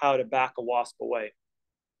how to back a wasp away.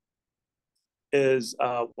 Is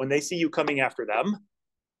when they see you coming after them,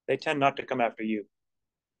 they tend not to come after you.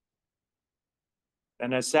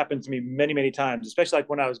 And that's happened to me many, many times, especially like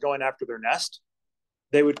when I was going after their nest.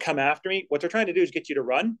 They would come after me. What they're trying to do is get you to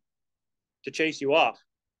run, to chase you off.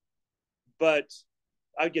 But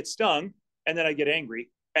I would get stung, and then I'd get angry,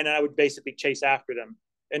 and then I would basically chase after them.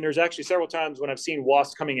 And there's actually several times when I've seen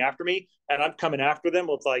wasps coming after me, and I'm coming after them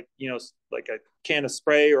with like a can of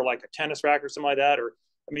spray or like a tennis rack or something like that. Or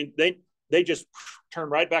I mean, they just turn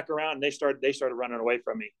right back around and they started running away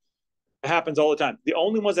from me. It happens all the time. The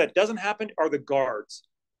only ones that doesn't happen are the guards,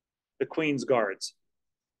 the queen's guards.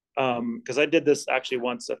 Because I did this actually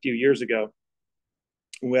once a few years ago.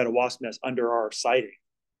 We had a wasp nest under our siding,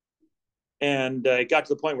 and it got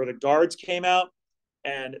to the point where the guards came out,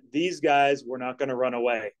 and these guys were not going to run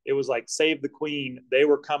away. It was like save the queen. They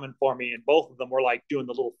were coming for me, and both of them were like doing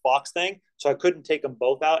the little fox thing, so I couldn't take them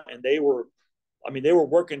both out. And they were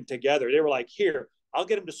working together. They were like, here, I'll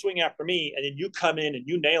get them to swing after me, and then you come in and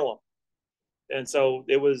you nail them. And so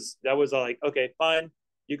that was like, okay, fine.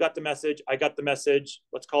 You got the message. I got the message.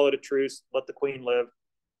 Let's call it a truce. Let the queen live.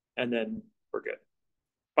 And then we're good.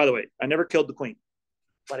 By the way, I never killed the queen,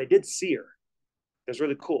 but I did see her. It was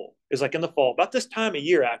really cool. It was like in the fall, about this time of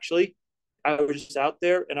year, actually. I was just out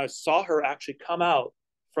there and I saw her actually come out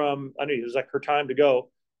from, I knew it was like her time to go.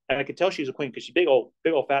 And I could tell she was a queen because she's big old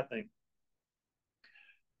fat thing.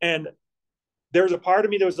 And there was a part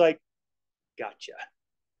of me that was like, gotcha.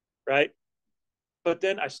 Right. But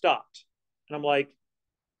then I stopped and I'm like,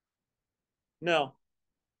 no,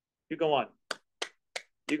 you go on.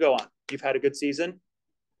 You go on. You've had a good season.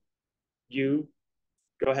 You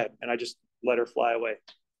go ahead. And I just let her fly away.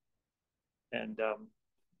 And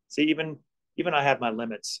see, even I have my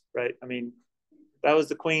limits, right? I mean, that was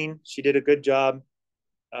the queen. She did a good job.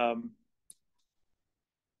 I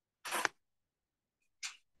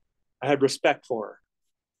had respect for her,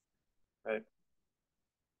 right?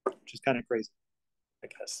 Which is kind of crazy, I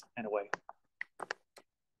guess, in a way.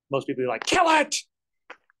 Most people are like, kill it.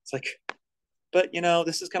 It's like, but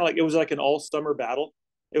this is kind of like, it was like an all summer battle.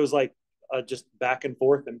 It was like just back and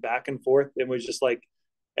forth and back and forth. It was just like,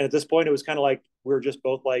 and at this point, it was kind of like we were just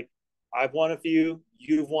both like, I've won a few,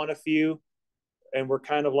 you've won a few, and we're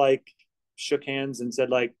kind of like shook hands and said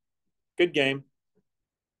like, good game.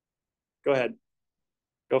 Go ahead,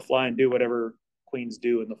 go fly and do whatever queens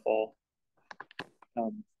do in the fall.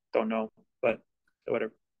 Don't know, but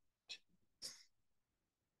whatever.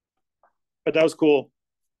 But that was cool.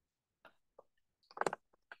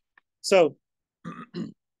 So,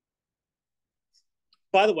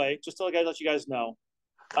 by the way, just to let you guys know,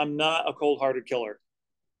 I'm not a cold-hearted killer.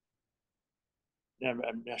 I'm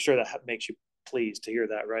sure that makes you pleased to hear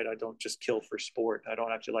that, right? I don't just kill for sport. I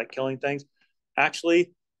don't actually like killing things.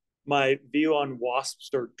 Actually, my view on wasps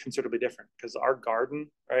are considerably different because our garden,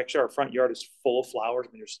 or actually our front yard, is full of flowers.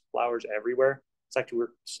 I mean, there's flowers everywhere. It's actually we're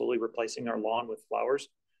slowly replacing our lawn with flowers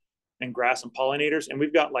and grass and pollinators, and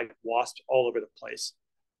we've got like wasps all over the place.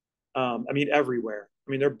 I mean, everywhere.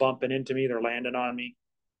 I mean, they're bumping into me, they're landing on me.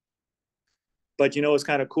 But what's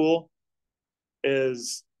kind of cool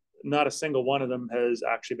is not a single one of them has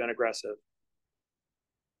actually been aggressive.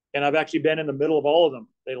 And I've actually been in the middle of all of them.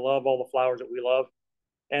 They love all the flowers that we love.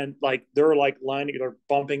 And like they're like lining, they're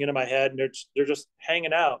bumping into my head, and they're just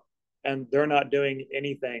hanging out, and they're not doing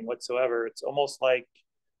anything whatsoever. It's almost like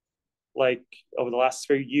over the last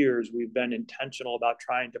few years, we've been intentional about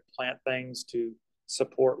trying to plant things to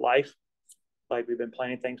support life. Like we've been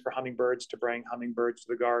planting things for hummingbirds to bring hummingbirds to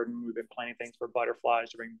the garden. We've been planting things for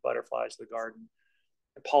butterflies to bring butterflies to the garden,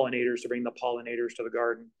 and pollinators to bring the pollinators to the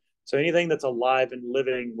garden. So anything that's alive and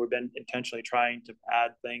living, we've been intentionally trying to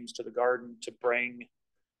add things to the garden to bring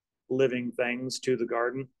living things to the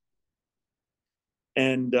garden.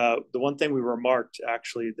 And the one thing we remarked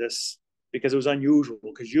actually this, because it was unusual,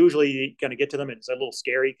 because usually you kind of get to them and it's a little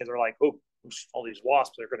scary because they're like, oh, all these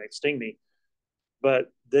wasps, they're going to sting me.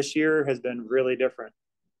 But this year has been really different.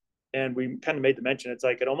 And we kind of made the mention, it's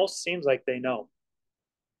like, it almost seems like they know.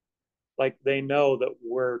 Like they know that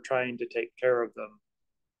we're trying to take care of them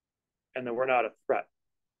and that we're not a threat.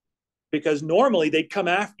 Because normally they'd come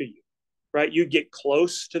after you, right? You'd get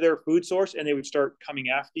close to their food source and they would start coming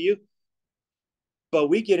after you. But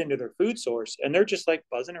we get into their food source and they're just like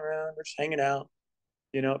buzzing around, they're just hanging out.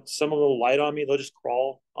 You know, some of them will light on me, they'll just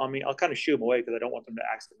crawl on me. I'll kind of shoo them away because I don't want them to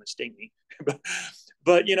accidentally sting me.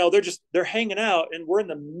 but you know, they're hanging out and we're in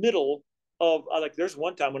the middle of like there's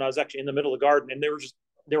one time when I was actually in the middle of the garden and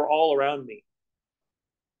they were all around me.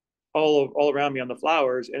 All around me on the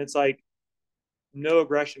flowers. And it's like no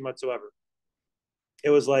aggression whatsoever. It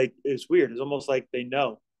was like it's weird. It's almost like they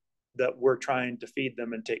know that we're trying to feed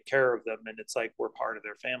them and take care of them. And it's like we're part of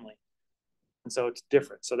their family. And so it's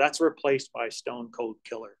different. So that's replaced by stone cold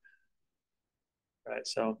killer. Right.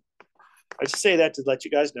 So I just say that to let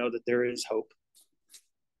you guys know that there is hope.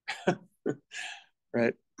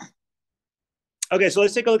 Right. Okay, so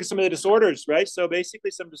let's take a look at some of the disorders, right? So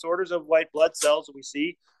basically some disorders of white blood cells that we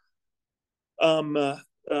see.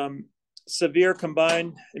 Severe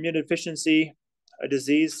combined immunodeficiency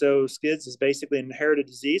disease. So SCIDS is basically an inherited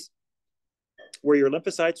disease where your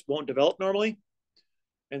lymphocytes won't develop normally.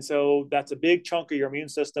 And so that's a big chunk of your immune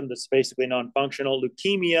system that's basically non-functional.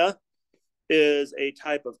 Leukemia is a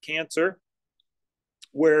type of cancer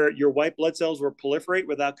where your white blood cells will proliferate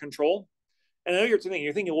without control. And I know you're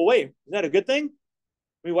thinking, well, wait, is that a good thing?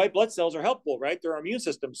 I mean, white blood cells are helpful, right? They're our immune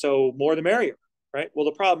system, so more the merrier, right? Well,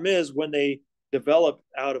 the problem is when they develop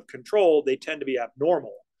out of control, they tend to be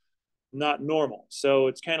abnormal, not normal. So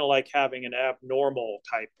it's kind of like having an abnormal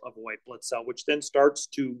type of white blood cell, which then starts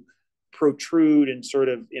to protrude and sort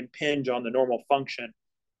of impinge on the normal function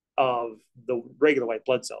of the regular white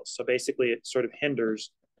blood cells. So basically it sort of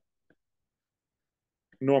hinders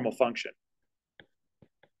normal function.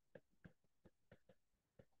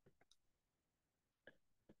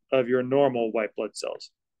 Of your normal white blood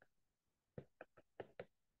cells.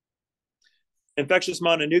 Infectious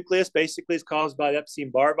mononucleus basically is caused by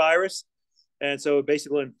Epstein-Barr virus. And so it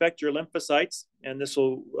basically will infect your lymphocytes. And this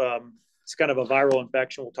will, it's kind of a viral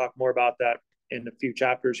infection. We'll talk more about that in a few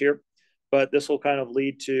chapters here. But this will kind of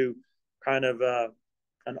lead to kind of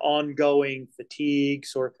an ongoing fatigue,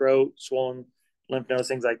 sore throat, swollen lymph nodes,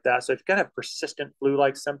 things like that. So if you kind of have persistent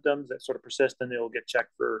flu-like symptoms that sort of persist, then they'll get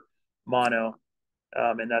checked for mono.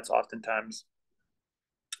 And that's oftentimes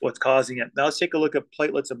what's causing it. Now let's take a look at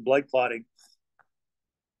platelets and blood clotting.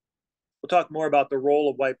 We'll talk more about the role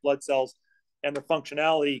of white blood cells and the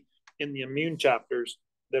functionality in the immune chapters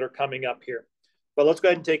that are coming up here. But let's go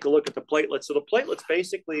ahead and take a look at the platelets. So the platelets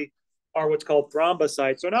basically are what's called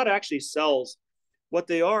thrombocytes. They're not actually cells. What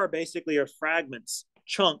they are basically are fragments,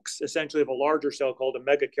 chunks, essentially, of a larger cell called a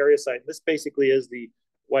megakaryocyte. This basically is the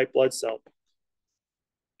white blood cell.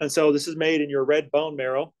 And so this is made in your red bone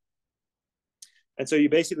marrow. And so you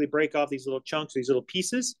basically break off these little chunks, these little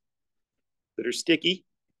pieces that are sticky.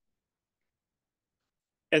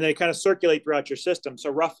 And they kind of circulate throughout your system. So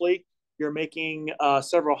roughly, you're making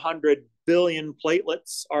several 100 billion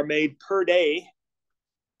platelets are made per day.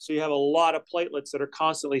 So you have a lot of platelets that are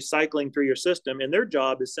constantly cycling through your system. And their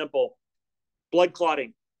job is simple: blood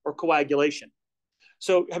clotting or coagulation.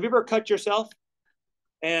 So have you ever cut yourself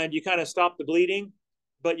and you kind of stop the bleeding,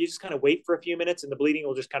 but you just kind of wait for a few minutes and the bleeding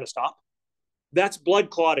will just kind of stop? That's blood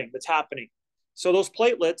clotting that's happening. So those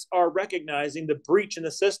platelets are recognizing the breach in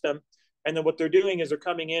the system. And then what they're doing is they're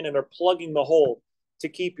coming in and they're plugging the hole to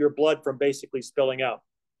keep your blood from basically spilling out.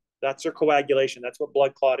 That's their coagulation. That's what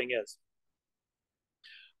blood clotting is.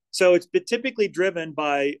 So it's typically driven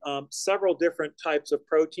by several different types of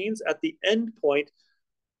proteins. At the end point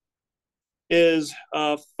is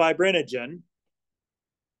fibrinogen.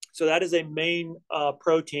 So that is a main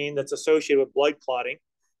protein that's associated with blood clotting.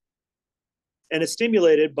 And it's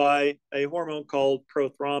stimulated by a hormone called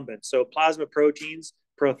prothrombin. So plasma proteins,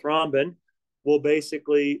 prothrombin, will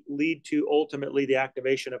basically lead to ultimately the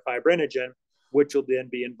activation of fibrinogen, which will then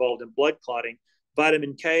be involved in blood clotting.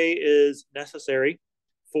 Vitamin K is necessary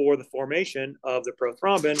for the formation of the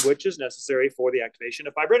prothrombin, which is necessary for the activation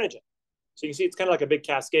of fibrinogen. So you can see it's kind of like a big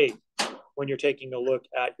cascade when you're taking a look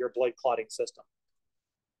at your blood clotting system.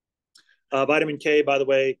 Vitamin K, by the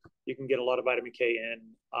way, you can get a lot of vitamin K in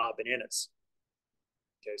bananas.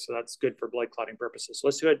 Okay, so that's good for blood clotting purposes. So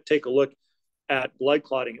let's go ahead and take a look at blood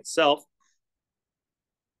clotting itself.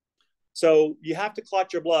 So you have to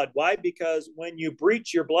clot your blood. Why? Because when you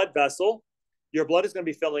breach your blood vessel, your blood is going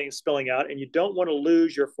to be spilling out, and you don't want to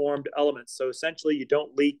lose your formed elements. So essentially, you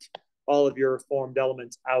don't leak all of your formed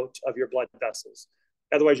elements out of your blood vessels.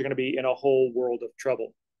 Otherwise, you're going to be in a whole world of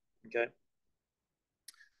trouble. Okay.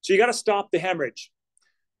 So you got to stop the hemorrhage.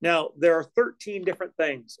 Now, there are 13 different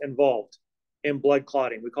things involved in blood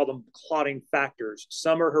clotting. We call them clotting factors.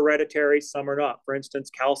 Some are hereditary, some are not. For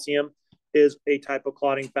instance, calcium is a type of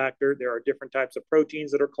clotting factor. There are different types of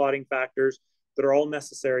proteins that are clotting factors that are all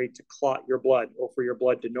necessary to clot your blood or for your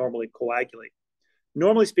blood to normally coagulate.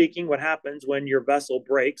 Normally speaking, what happens when your vessel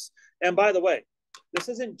breaks, and by the way, this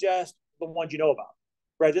isn't just the ones you know about,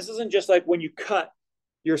 right? This isn't just like when you cut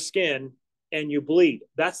your skin and you bleed.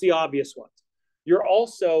 That's the obvious ones. You're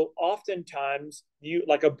also oftentimes,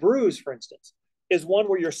 like a bruise, for instance, is one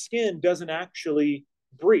where your skin doesn't actually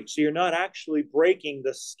breach. So you're not actually breaking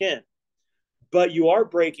the skin, but you are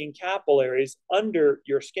breaking capillaries under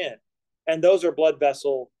your skin. And those are blood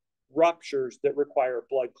vessel ruptures that require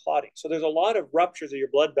blood clotting. So there's a lot of ruptures of your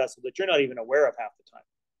blood vessel that you're not even aware of half the time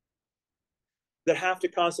that have to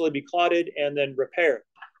constantly be clotted and then repaired.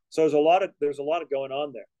 So there's a lot of going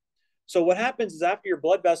on there. So what happens is after your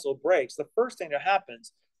blood vessel breaks, the first thing that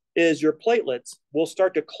happens is your platelets will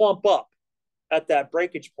start to clump up at that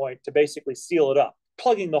breakage point to basically seal it up,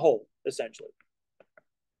 plugging the hole, essentially.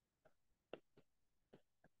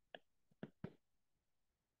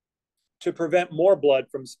 To prevent more blood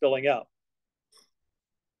from spilling out.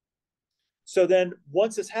 So then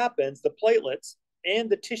once this happens, the platelets and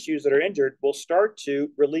the tissues that are injured will start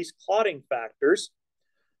to release clotting factors,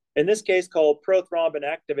 in this case called prothrombin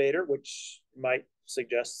activator, which might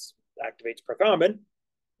suggest activates prothrombin,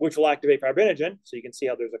 which will activate fibrinogen. So you can see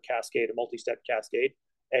how there's a cascade, a multi-step cascade.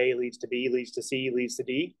 A leads to B, leads to C, leads to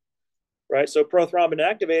D, right? So prothrombin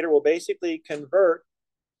activator will basically convert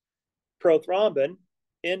prothrombin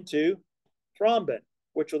into thrombin,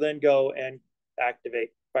 which will then go and activate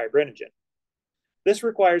fibrinogen. This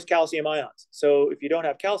requires calcium ions. So if you don't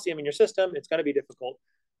have calcium in your system, it's going to be difficult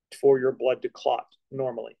for your blood to clot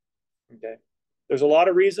normally. Okay. There's a lot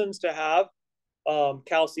of reasons to have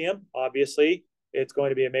calcium. Obviously, it's going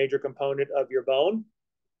to be a major component of your bone.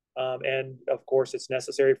 And of course, it's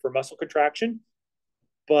necessary for muscle contraction,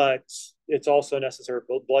 but it's also necessary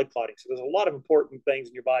for blood clotting. So there's a lot of important things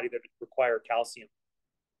in your body that require calcium.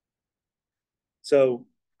 So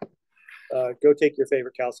go take your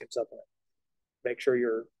favorite calcium supplement. Make sure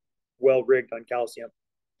you're well rigged on calcium.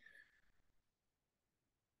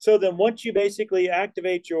 So then once you basically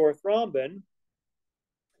activate your thrombin,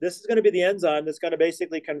 this is going to be the enzyme that's going to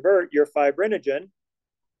basically convert your fibrinogen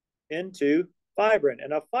into fibrin.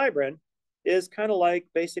 And a fibrin is kind of like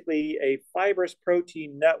basically a fibrous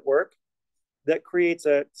protein network that creates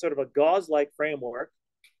a sort of a gauze-like framework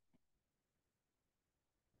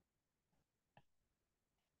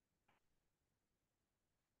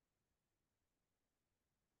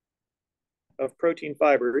of protein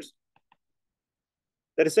fibers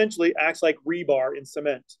that essentially acts like rebar in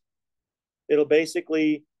cement. It'll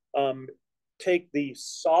basically take the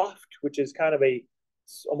soft, which is kind of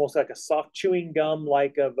almost like a soft chewing gum,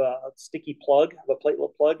 like of a sticky plug, of a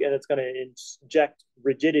platelet plug, and it's going to inject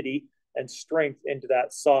rigidity and strength into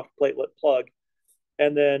that soft platelet plug.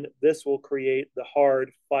 And then this will create the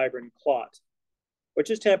hard fibrin clot,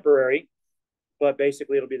 which is temporary, but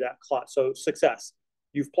basically it'll be that clot. So success,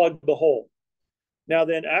 you've plugged the hole. Now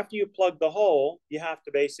then, after you plug the hole, you have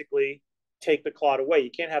to basically take the clot away.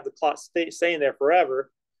 You can't have the clot staying there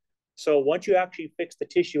forever. So once you actually fix the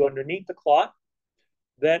tissue underneath the clot,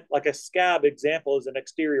 then like a scab example is an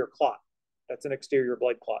exterior clot. That's an exterior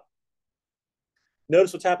blood clot.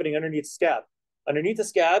 Notice what's happening underneath the scab. Underneath the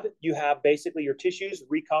scab, you have basically your tissues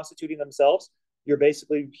reconstituting themselves. You're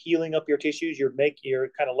basically healing up your tissues. You're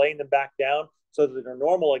kind of laying them back down so that they're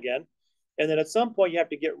normal again. And then at some point, you have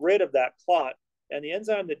to get rid of that clot. And the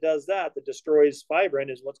enzyme that does that destroys fibrin,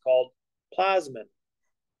 is what's called plasmin.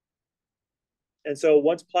 And so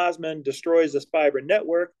once plasmin destroys this fibrin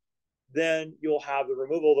network, then you'll have the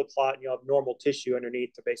removal of the clot and you'll have normal tissue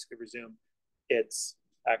underneath to basically resume its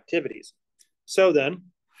activities. So then,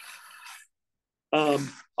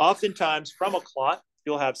 oftentimes from a clot,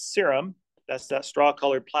 you'll have serum. That's that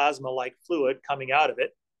straw-colored plasma-like fluid coming out of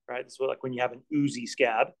it, right? That's like when you have an oozy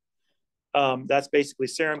scab. That's basically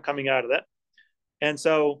serum coming out of that. And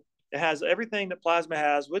so it has everything that plasma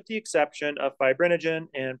has with the exception of fibrinogen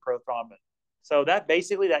and prothrombin. So that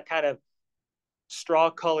basically, that kind of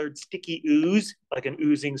straw-colored sticky ooze, like an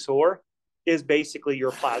oozing sore, is basically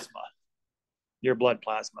your plasma, your blood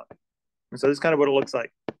plasma. And so this is kind of what it looks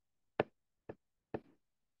like.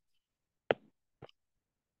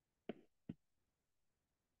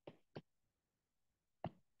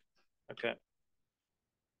 Okay.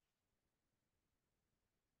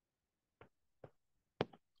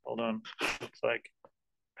 Hold on. Looks like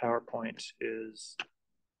PowerPoint is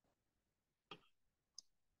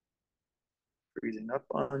freezing up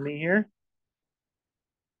on me here.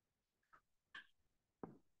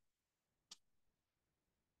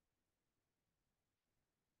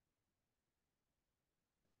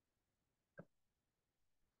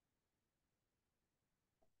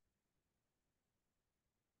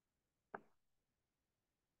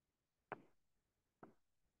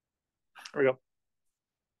 There we go.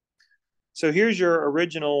 So here's your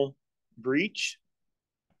original breach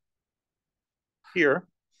here.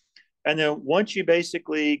 And then once you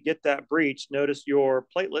basically get that breach, notice your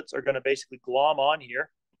platelets are going to basically glom on here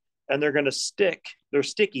and they're going to stick. They're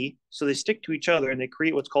sticky, so they stick to each other and they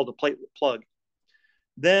create what's called a platelet plug.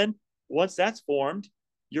 Then once that's formed,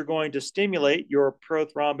 you're going to stimulate your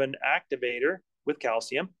prothrombin activator with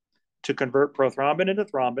calcium to convert prothrombin into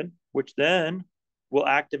thrombin, which then will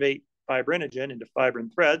activate fibrinogen into fibrin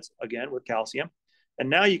threads, again with calcium. And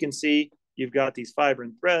now you can see you've got these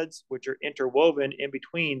fibrin threads, which are interwoven in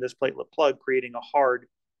between this platelet plug, creating a hard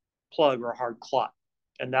plug or a hard clot.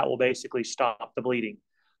 And that will basically stop the bleeding.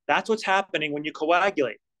 That's what's happening when you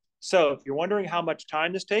coagulate. So if you're wondering how much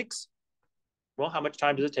time this takes, well, how much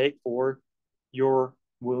time does it take for your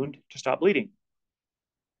wound to stop bleeding?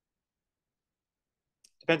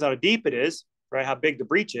 Depends on how deep it is, right? How big the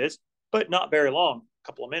breach is, but not very long, a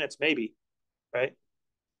couple of minutes maybe, right?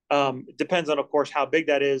 It depends on, of course, how big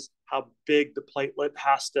that is, how big the platelet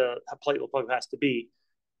plug has to be,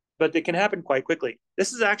 but it can happen quite quickly.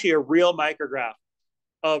 This is actually a real micrograph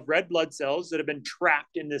of red blood cells that have been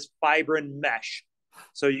trapped in this fibrin mesh.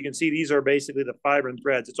 So you can see these are basically the fibrin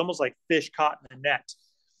threads. It's almost like fish caught in a net,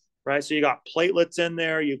 right? So you got platelets in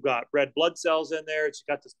there, you've got red blood cells in there. It's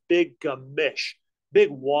got this big gamish, big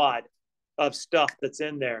wad of stuff that's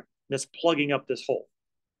in there that's plugging up this hole,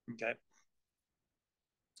 okay?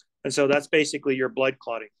 And so that's basically your blood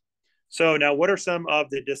clotting. So now what are some of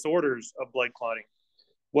the disorders of blood clotting?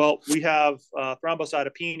 Well, we have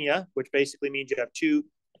thrombocytopenia, which basically means you have too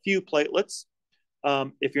few platelets.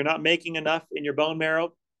 If you're not making enough in your bone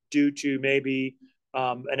marrow due to maybe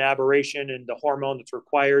an aberration in the hormone that's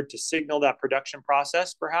required to signal that production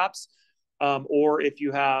process, perhaps, or if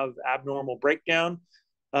you have abnormal breakdown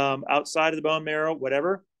outside of the bone marrow,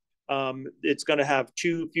 whatever, it's going to have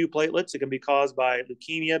too few platelets. It can be caused by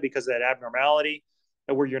leukemia because of that abnormality,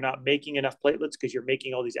 where you're not making enough platelets because you're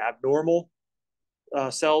making all these abnormal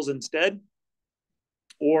cells instead.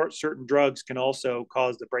 Or certain drugs can also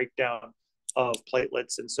cause the breakdown of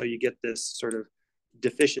platelets, and so you get this sort of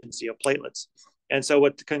deficiency of platelets. And so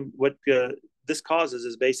what this causes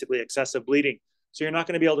is basically excessive bleeding. So you're not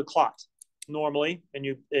going to be able to clot normally, and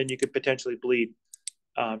you could potentially bleed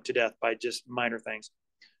to death by just minor things.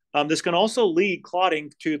 This can also lead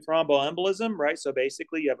clotting to thromboembolism, right? So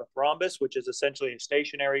basically you have a thrombus, which is essentially a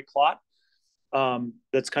stationary clot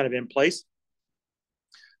that's kind of in place.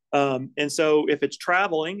 And so if it's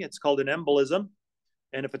traveling, it's called an embolism.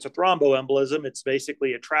 And if it's a thromboembolism, it's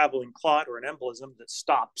basically a traveling clot or an embolism that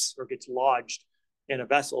stops or gets lodged in a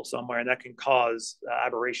vessel somewhere, and that can cause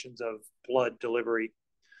aberrations of blood delivery.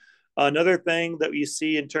 Another thing that you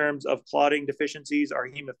see in terms of clotting deficiencies are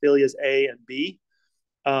hemophilias A and B.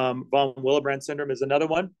 Von Willebrand syndrome is another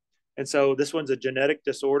one. And so this one's a genetic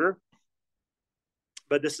disorder,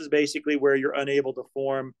 but this is basically where you're unable to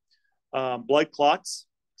form blood clots.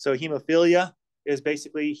 So hemophilia is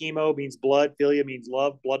basically, hemo means blood, philia means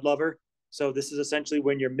love, blood lover. So this is essentially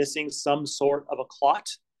when you're missing some sort of a clot,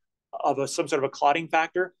 some sort of a clotting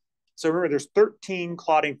factor. So remember, there's 13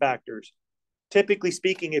 clotting factors. Typically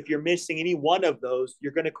speaking, if you're missing any one of those,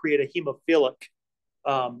 you're going to create a hemophilic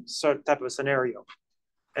sort of type of a scenario.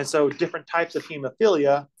 And so different types of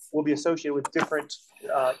hemophilia will be associated with different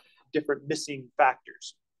missing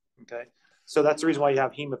factors, okay? So that's the reason why you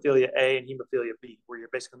have hemophilia A and hemophilia B, where you're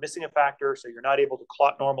basically missing a factor, so you're not able to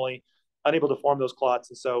clot normally, unable to form those clots,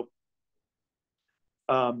 and so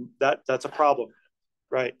that's a problem,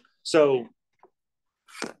 right? So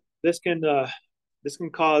this can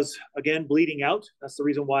cause, again, bleeding out. That's the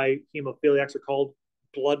reason why hemophiliacs are called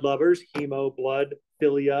blood lovers. Hemo, blood,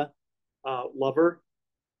 philia, lover,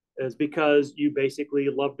 is because you basically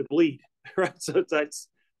love to bleed, right? So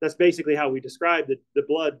that's basically how we describe the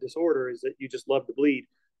blood disorder, is that you just love to bleed.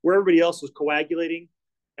 Where everybody else is coagulating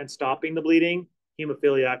and stopping the bleeding,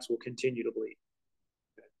 hemophiliacs will continue to bleed.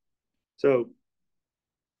 Okay. So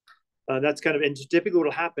that's kind of, and typically what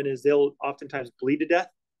will happen is they'll oftentimes bleed to death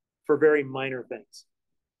for very minor things,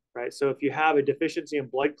 right? So if you have a deficiency in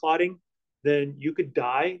blood clotting, then you could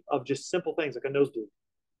die of just simple things like a nosebleed,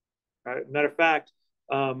 Right? Matter of fact,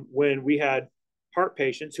 when we had heart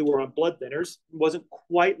patients who were on blood thinners, it wasn't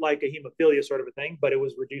quite like a hemophilia sort of a thing, but it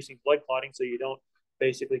was reducing blood clotting, so you don't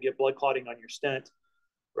basically get blood clotting on your stent,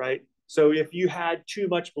 right? So if you had too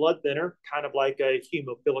much blood thinner, kind of like a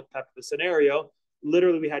hemophilic type of a scenario,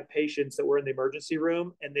 literally we had patients that were in the emergency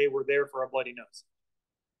room and they were there for a bloody nose.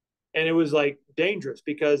 And it was like dangerous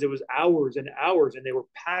because it was hours and hours and they were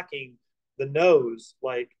packing the nose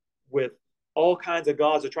like with all kinds of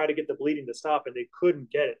gauze to try to get the bleeding to stop, and they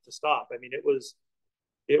couldn't get it to stop. I mean,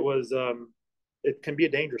 it can be a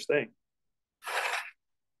dangerous thing.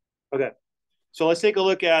 Okay, so let's take a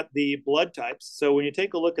look at the blood types. So when you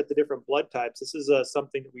take a look at the different blood types, this is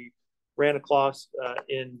something that we ran across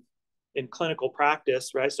in clinical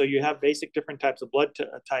practice, right? So you have basic different types of blood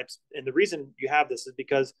types, and the reason you have this is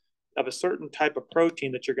because of a certain type of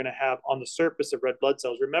protein that you're going to have on the surface of red blood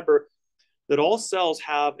cells. Remember that all cells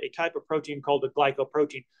have a type of protein called a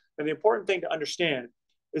glycoprotein. And the important thing to understand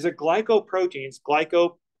is that glycoproteins,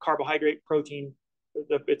 glycocarbohydrate protein,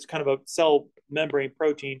 it's kind of a cell membrane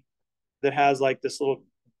protein that has like this little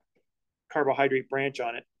carbohydrate branch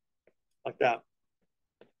on it, like that.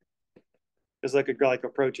 It's like a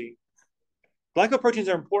glycoprotein. Glycoproteins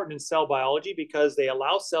are important in cell biology because they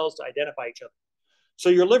allow cells to identify each other. So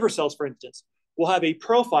your liver cells, for instance, will have a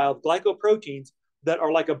profile of glycoproteins that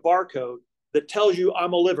are like a barcode that tells you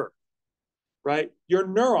I'm a liver, right? Your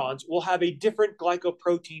neurons will have a different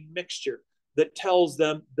glycoprotein mixture that tells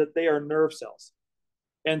them that they are nerve cells.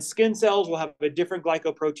 And skin cells will have a different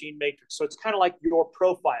glycoprotein matrix. So it's kind of like your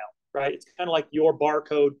profile, right? It's kind of like your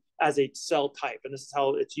barcode as a cell type. And this is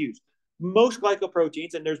how it's used. Most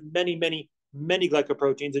glycoproteins, and there's many, many, many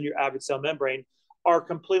glycoproteins in your average cell membrane, are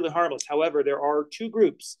completely harmless. However, there are two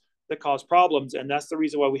groups that cause problems, and that's the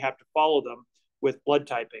reason why we have to follow them with blood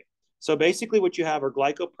typing. So basically what you have are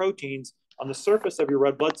glycoproteins on the surface of your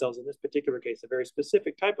red blood cells, in this particular case, a very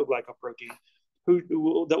specific type of glycoprotein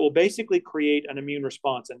that will basically create an immune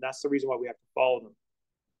response, and that's the reason why we have to follow them.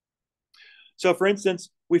 So for instance,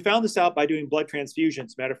 we found this out by doing blood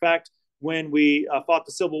transfusions. Matter of fact, when we fought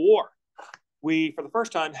the Civil War, we, for the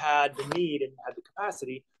first time, had the need and had the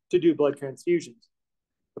capacity to do blood transfusions.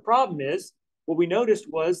 The problem is, what we noticed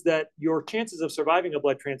was that your chances of surviving a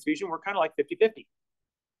blood transfusion were kind of like 50-50.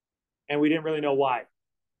 And we didn't really know why,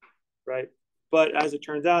 right? But as it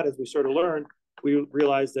turns out, as we sort of learned, we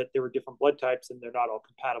realized that there were different blood types and they're not all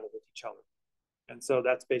compatible with each other. And so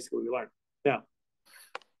that's basically what we learned. Now,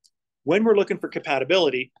 when we're looking for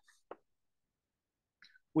compatibility,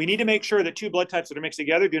 we need to make sure that two blood types that are mixed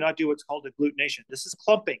together do not do what's called agglutination. This is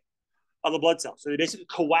clumping of the blood cells. So they basically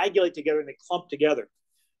coagulate together and they clump together.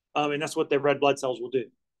 And that's what the red blood cells will do.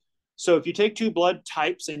 So if you take two blood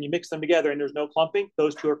types and you mix them together and there's no clumping,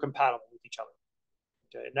 those two are compatible with each other.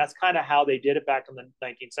 Okay? And that's kind of how they did it back in the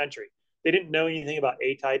 19th century. They didn't know anything about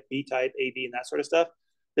A type, B type, AB, and that sort of stuff.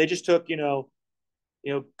 They just took,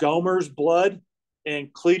 Gomer's blood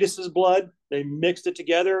and Cletus's blood. They mixed it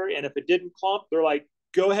together, and if it didn't clump, they're like,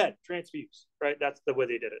 go ahead, transfuse, right? That's the way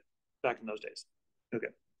they did it back in those days. Okay.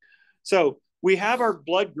 So we have our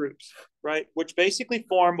blood groups, right, which basically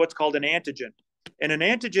form what's called an antigen. And an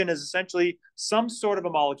antigen is essentially some sort of a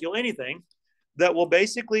molecule, anything that will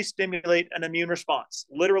basically stimulate an immune response.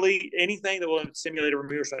 Literally anything that will stimulate a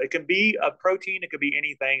immune response. It can be a protein, it could be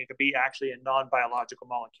anything, it could be actually a non-biological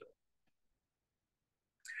molecule.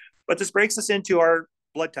 But this breaks us into our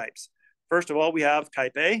blood types. First of all, we have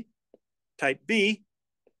type A, type B,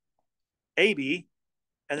 AB,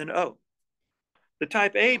 and then O. The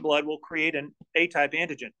type A blood will create an A-type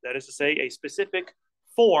antigen. That is to say, a specific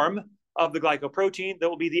form of the glycoprotein that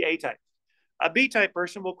will be the A-type. A B-type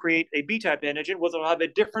person will create a B-type antigen, which will have a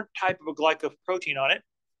different type of a glycoprotein on it,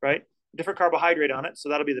 right? A different carbohydrate on it, so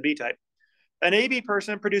that'll be the B-type. An AB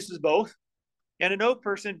person produces both, and an O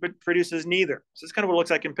person produces neither. So this is kind of what it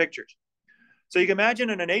looks like in pictures. So you can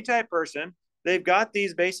imagine in an A-type person, they've got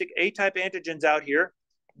these basic A-type antigens out here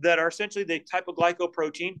that are essentially the type of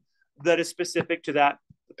glycoprotein that is specific to that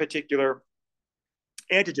particular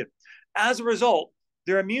antigen. As a result,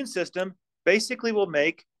 their immune system basically will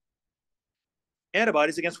make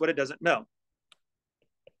antibodies against what it doesn't know.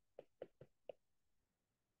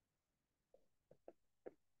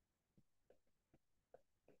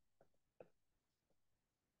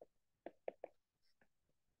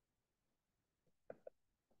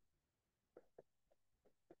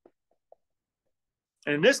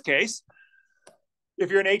 And in this case, if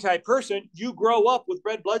you're an A-type person, you grow up with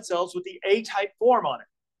red blood cells with the A-type form on it.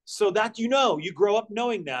 So that you grow up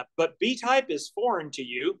knowing that. But B-type is foreign to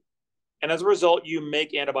you. And as a result, you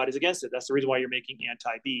make antibodies against it. That's the reason why you're making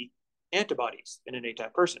anti-B antibodies in an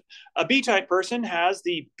A-type person. A B-type person has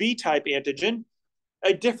the B-type antigen,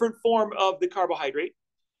 a different form of the carbohydrate.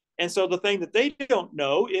 And so the thing that they don't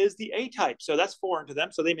know is the A-type. So that's foreign to them.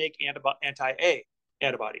 So they make anti-A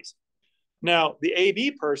antibodies. Now, the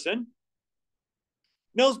AB person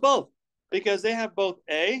knows both because they have both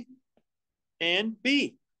A and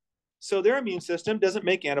B. So their immune system doesn't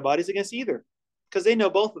make antibodies against either because they know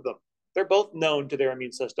both of them. They're both known to their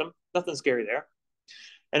immune system. Nothing scary there.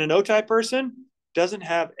 And an O-type person doesn't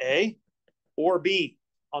have A or B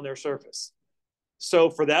on their surface. So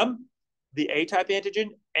for them, the A-type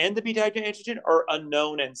antigen and the B-type antigen are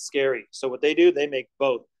unknown and scary. So what they do, they make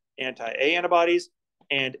both anti-A antibodies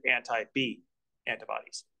and anti-B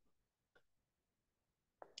antibodies.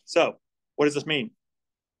 So what does this mean?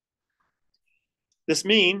 This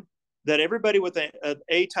means that everybody with an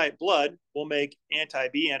A-type blood will make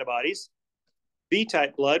anti-B antibodies.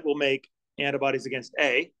 B-type blood will make antibodies against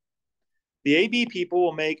A. The AB people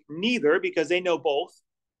will make neither because they know both,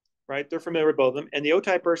 right? They're familiar with both of them. And the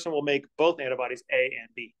O-type person will make both antibodies, A and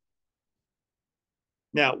B.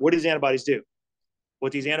 Now, what does antibodies do?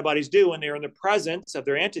 What these antibodies do when they're in the presence of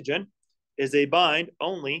their antigen is they bind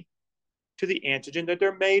only to the antigen that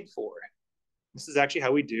they're made for. This is actually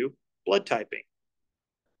how we do blood typing.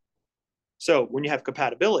 So when you have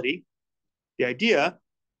compatibility, the idea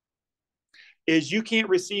is you can't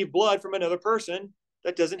receive blood from another person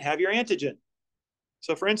that doesn't have your antigen.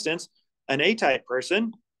 So for instance, an A-type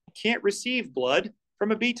person can't receive blood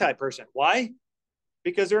from a B-type person. Why?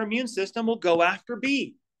 Because their immune system will go after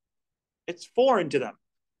B. It's foreign to them.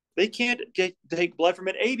 They can't take blood from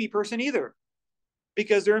an AB person either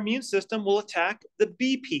because their immune system will attack the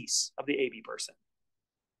B piece of the AB person.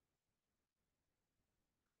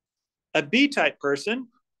 A B-type person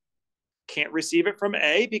can't receive it from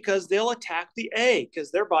A because they'll attack the A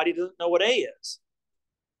because their body doesn't know what A is.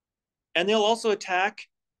 And they'll also attack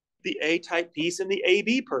the A-type piece in the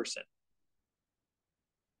AB person.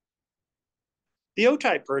 The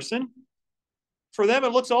O-type person, for them,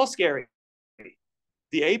 it looks all scary.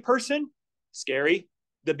 The A person, scary.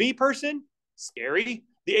 The B person, scary.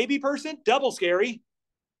 The AB person, double scary.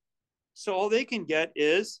 So all they can get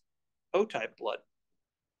is O-type blood.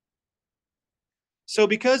 So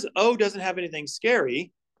because O doesn't have anything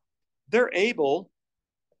scary, they're able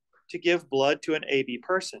to give blood to an AB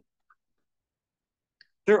person.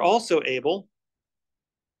 They're also able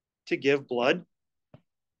to give blood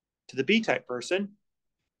to the B-type person,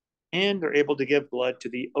 and they're able to give blood to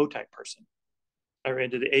the O-type person, or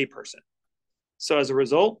into the A person. So as a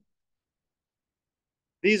result,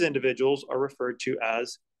 these individuals are referred to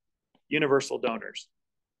as universal donors.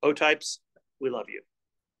 O-types, we love you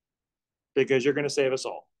because you're going to save us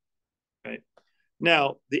all, right?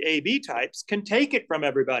 Now, the AB types can take it from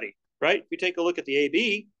everybody, right? If you take a look at the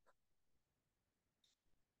AB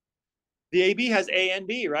has A and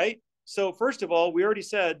B, right? So first of all, we already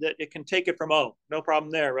said that it can take it from O. No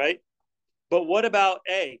problem there, right? But what about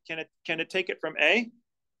A? Can it take it from A?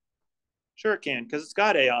 Sure it can, because it's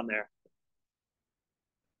got A on there.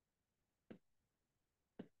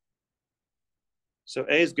 So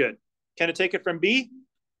A is good. Can it take it from B?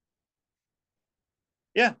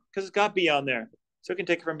 Yeah, because it's got B on there. So it can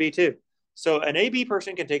take it from B too. So an AB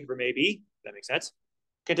person can take it from AB. That makes sense.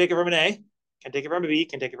 Can take it from an A. Can take it from a B.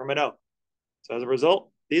 Can take it from an O. So as a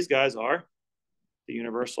result, these guys are the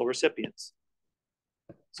universal recipients.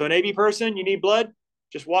 So an AB person, you need blood,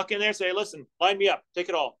 just walk in there and say, listen, line me up. Take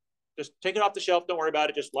it all. Just take it off the shelf. Don't worry about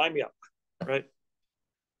it. Just line me up, right?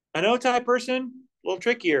 An O-type person, a little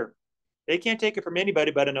trickier. They can't take it from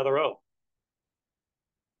anybody but another O.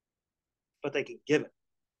 But they can give it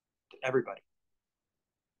to everybody.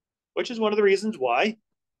 Which is one of the reasons why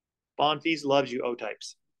Bonfils loves you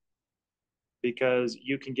O-types. Because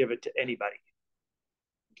you can give it to anybody.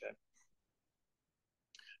 Okay.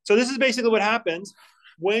 So this is basically what happens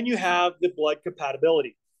when you have the blood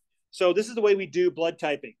compatibility. So this is the way we do blood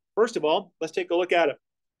typing. First of all, let's take a look at it.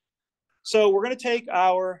 So we're going to take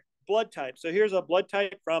our blood type. So here's a blood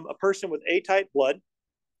type from a person with A-type blood.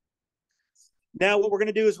 Now what we're going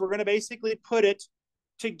to do is we're going to basically put it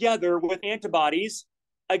together with antibodies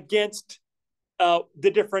against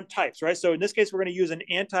the different types, right? So in this case, we're going to use an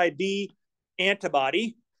anti-B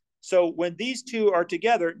antibody. So when these two are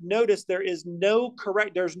together, notice there's no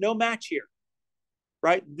match here,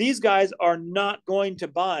 right? These guys are not going to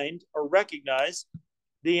bind or recognize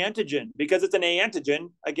the antigen because it's an A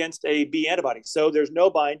antigen against a B antibody. So there's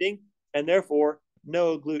no binding and therefore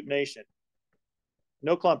no agglutination,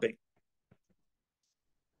 no clumping.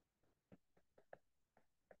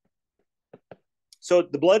 So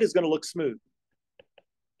the blood is going to look smooth.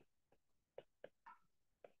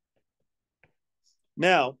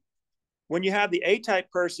 Now, when you have the A-type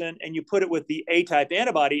person and you put it with the A-type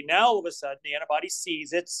antibody, now all of a sudden the antibody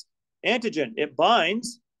sees its antigen. It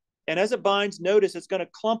binds, and as it binds, notice it's going to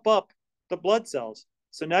clump up the blood cells.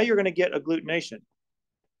 So now you're going to get agglutination.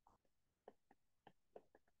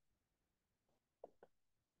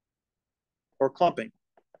 Or clumping.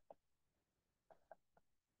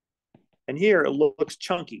 And here it looks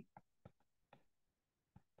chunky.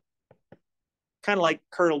 Kind of like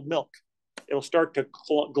curdled milk. It'll start to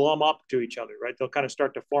glom up to each other, right? They'll kind of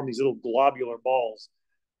start to form these little globular balls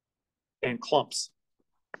and clumps.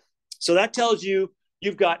 So that tells you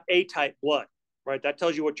you've got A-type blood, right? That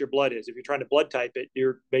tells you what your blood is. If you're trying to blood type it,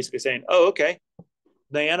 you're basically saying, oh, okay,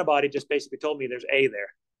 the antibody just basically told me there's A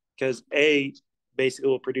there, because A basically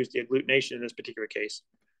will produce the agglutination in this particular case.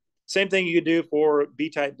 Same thing you could do for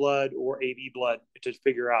B-type blood or AB blood to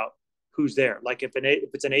figure out who's there. Like if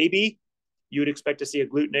it's an AB, you would expect to see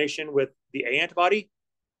agglutination with the A antibody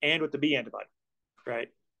and with the B antibody, right?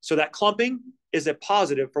 So that clumping is a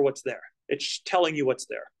positive for what's there. It's telling you what's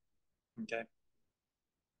there, okay?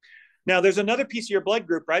 Now, there's another piece of your blood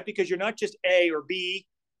group, right? Because you're not just A or B,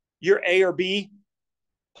 you're A or B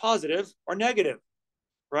positive or negative,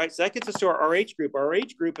 right? So that gets us to our RH group. Our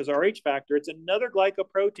RH group is RH factor. It's another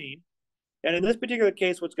glycoprotein. And in this particular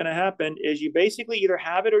case, what's going to happen is you basically either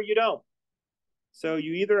have it or you don't. So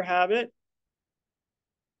you either have it,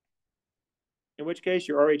 in which case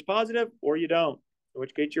you're RH positive, or you don't, in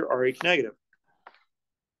which case you're RH negative.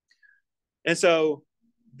 And so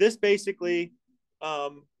this basically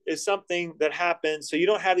is something that happens. So you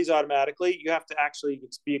don't have these automatically. You have to actually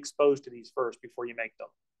be exposed to these first before you make them.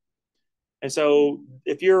 And so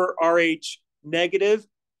if you're RH negative,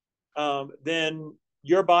 then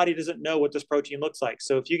your body doesn't know what this protein looks like.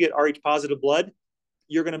 So if you get RH positive blood,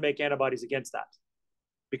 you're going to make antibodies against that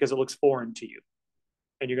because it looks foreign to you,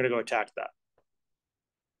 and you're going to go attack that.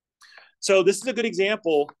 So this is a good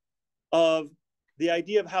example of the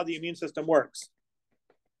idea of how the immune system works.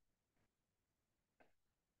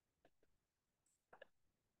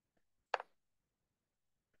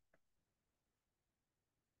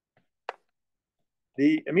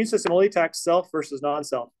 The immune system only attacks self versus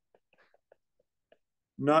non-self.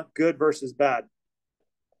 Not good versus bad.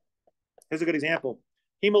 Here's a good example.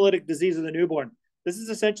 Hemolytic disease of the newborn. This is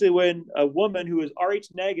essentially when a woman who is Rh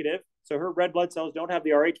negative, so her red blood cells don't have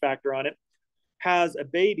the Rh factor on it, has a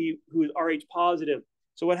baby who is Rh positive.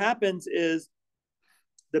 So what happens is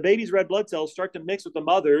the baby's red blood cells start to mix with the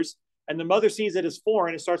mother's, and the mother sees it as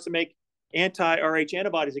foreign and starts to make anti-Rh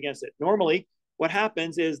antibodies against it. Normally, what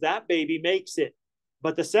happens is that baby makes it,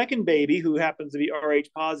 but the second baby, who happens to be Rh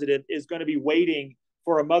positive, is going to be waiting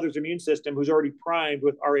for a mother's immune system who's already primed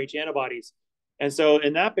with Rh antibodies. And so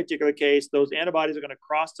in that particular case, those antibodies are going to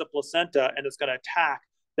cross the placenta, and it's going to attack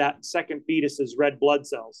that second fetus's red blood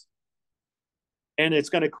cells. And it's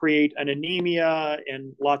going to create an anemia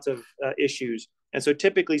and lots of issues. And so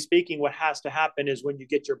typically speaking, what has to happen is when you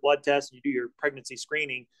get your blood test and you do your pregnancy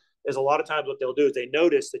screening, is a lot of times what they'll do is they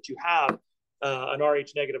notice that you have an Rh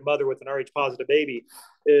negative mother with an Rh positive baby,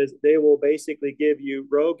 is they will basically give you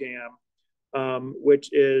Rogam, which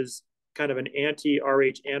is kind of an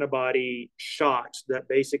anti-Rh antibody shot that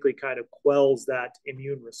basically kind of quells that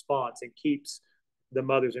immune response and keeps the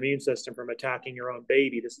mother's immune system from attacking your own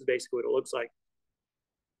baby. This is basically what it looks like.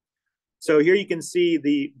 So here you can see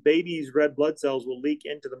the baby's red blood cells will leak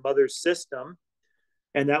into the mother's system,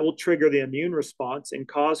 and that will trigger the immune response and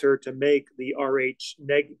cause her to make the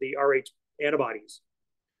Rh antibodies.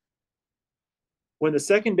 When the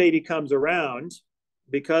second baby comes around,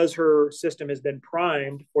 because her system has been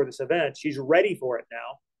primed for this event, she's ready for it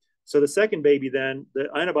now. So the second baby, then the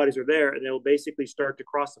antibodies are there, and they'll basically start to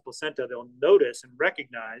cross the placenta. They'll notice and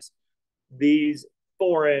recognize these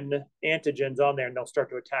foreign antigens on there, and they'll start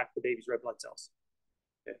to attack the baby's red blood cells.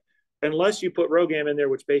 Okay. Unless you put Rogam in there,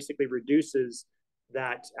 which basically reduces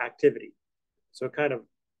that activity. So it kind of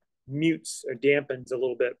mutes or dampens a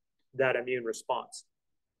little bit that immune response.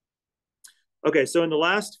 Okay, so in the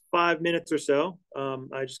last 5 minutes or so,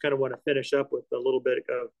 I just kind of want to finish up with a little bit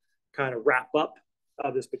of kind of wrap up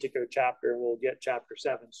of this particular chapter. We'll get chapter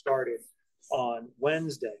 7 started on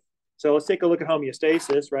Wednesday. So let's take a look at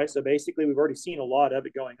homeostasis, right? So basically, we've already seen a lot of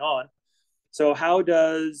it going on. So how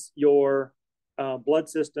does your blood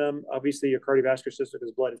system, obviously your cardiovascular system,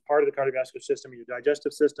 because blood is part of the cardiovascular system, your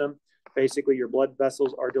digestive system, basically your blood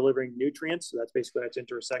vessels are delivering nutrients. So that's basically, that's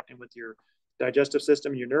intersecting with your digestive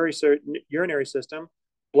system, your urinary system.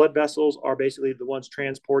 Blood vessels are basically the ones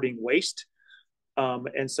transporting waste.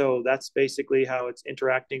 And so that's basically how it's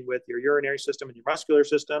interacting with your urinary system and your muscular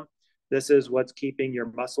system. This is what's keeping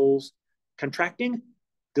your muscles contracting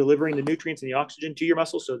delivering the nutrients and the oxygen to your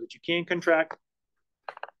muscles so that you can contract.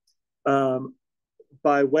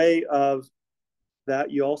 By way of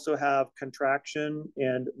that, you also have contraction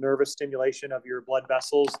and nervous stimulation of your blood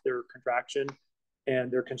vessels, their contraction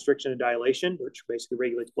and their constriction and dilation, which basically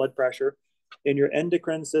regulates blood pressure. In your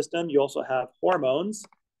endocrine system, you also have hormones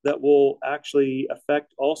that will actually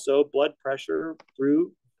affect also blood pressure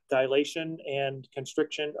through dilation and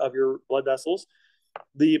constriction of your blood vessels.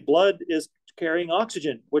 The blood is carrying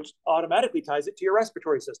oxygen, which automatically ties it to your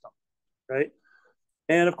respiratory system, right?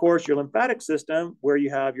 And of course, your lymphatic system, where you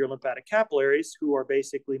have your lymphatic capillaries, who are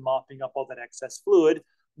basically mopping up all that excess fluid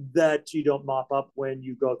that you don't mop up when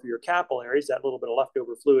you go through your capillaries, that little bit of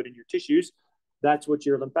leftover fluid in your tissues. That's what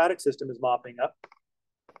your lymphatic system is mopping up,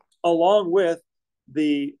 along with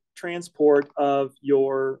the transport of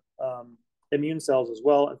your immune cells as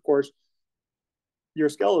well. Of course, your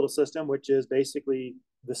skeletal system, which is basically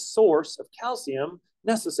the source of calcium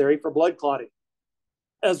necessary for blood clotting,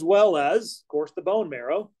 as well as, of course, the bone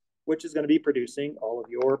marrow, which is going to be producing all of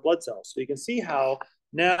your blood cells. So you can see how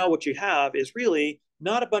now what you have is really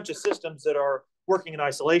not a bunch of systems that are working in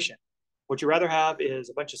isolation. What you rather have is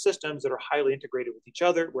a bunch of systems that are highly integrated with each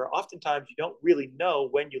other, where oftentimes you don't really know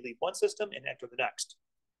when you leave one system and enter the next.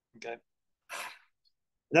 Okay. And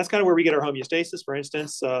that's kind of where we get our homeostasis. For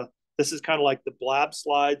instance, this is kind of like the blab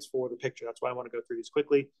slides for the picture. That's why I want to go through these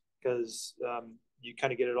quickly, because you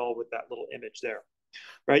kind of get it all with that little image there.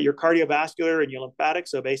 Right, your cardiovascular and your lymphatic.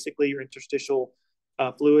 So basically, your interstitial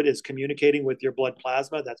fluid is communicating with your blood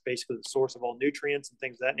plasma. That's basically the source of all nutrients and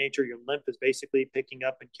things of that nature. Your lymph is basically picking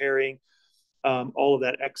up and carrying all of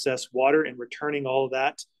that excess water and returning all of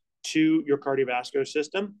that to your cardiovascular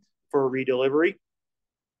system for redelivery.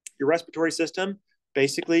 Your respiratory system,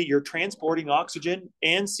 basically, you're transporting oxygen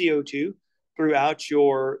and CO2 throughout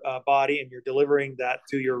your body, and you're delivering that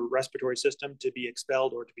through your respiratory system to be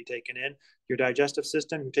expelled or to be taken in. Your digestive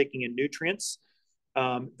system, you're taking in nutrients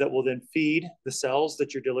that will then feed the cells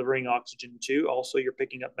that you're delivering oxygen to. Also, you're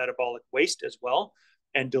picking up metabolic waste as well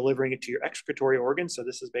and delivering it to your excretory organs. So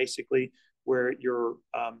this is basically where your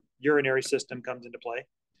urinary system comes into play.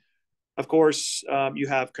 Of course, you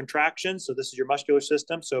have contractions. So this is your muscular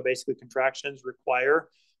system. So basically, contractions require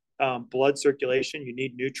blood circulation. You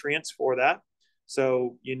need nutrients for that.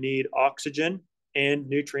 So you need oxygen and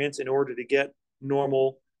nutrients in order to get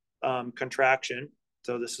normal contraction.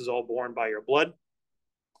 So this is all borne by your blood.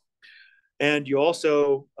 And you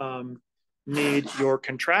also need your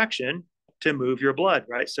contraction to move your blood,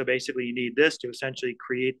 right? So basically you need this to essentially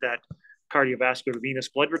create that cardiovascular venous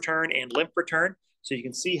blood return and lymph return. So you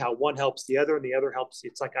can see how one helps the other and the other helps.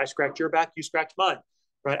 It's like I scratch your back, you scratch mine,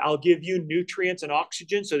 right? I'll give you nutrients and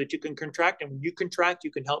oxygen so that you can contract. And when you contract,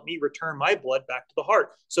 you can help me return my blood back to the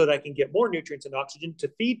heart so that I can get more nutrients and oxygen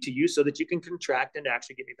to feed to you so that you can contract and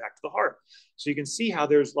actually get me back to the heart. So you can see how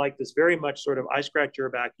there's like this very much sort of I scratch your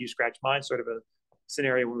back, you scratch mine sort of a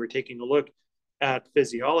scenario when we're taking a look at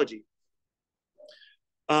physiology.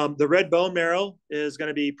 The red bone marrow is going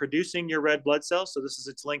to be producing your red blood cells. So this is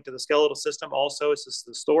its link to the skeletal system. Also, it's just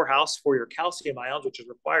the storehouse for your calcium ions, which is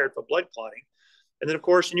required for blood clotting. And then, of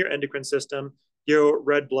course, in your endocrine system, your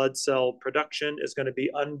red blood cell production is going to be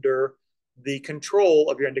under the control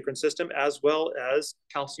of your endocrine system as well as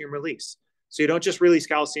calcium release. So you don't just release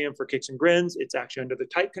calcium for kicks and grins. It's actually under the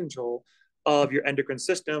tight control of your endocrine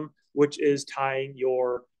system, which is tying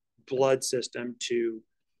your blood system to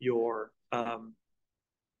your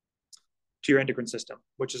endocrine system,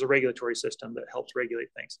 which is a regulatory system that helps regulate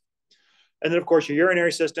things. And then, of course, your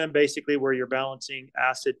urinary system, basically where you're balancing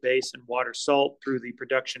acid, base, and water salt through the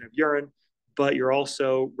production of urine, but you're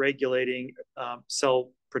also regulating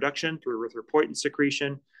cell production through erythropoietin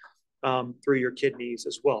secretion through your kidneys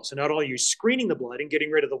as well. So not only are you screening the blood and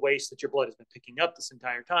getting rid of the waste that your blood has been picking up this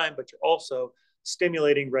entire time, but you're also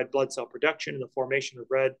stimulating red blood cell production and the formation of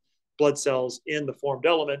red blood cells in the formed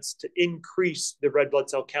elements to increase the red blood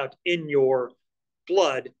cell count in your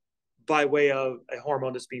blood by way of a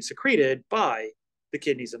hormone that's being secreted by the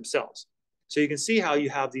kidneys themselves. So you can see how you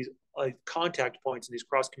have these contact points and these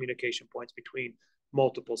cross communication points between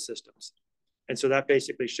multiple systems. And so that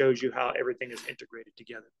basically shows you how everything is integrated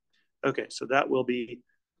together. Okay, so that will be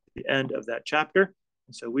the end of that chapter.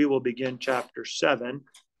 And so we will begin chapter 7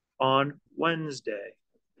 on Wednesday.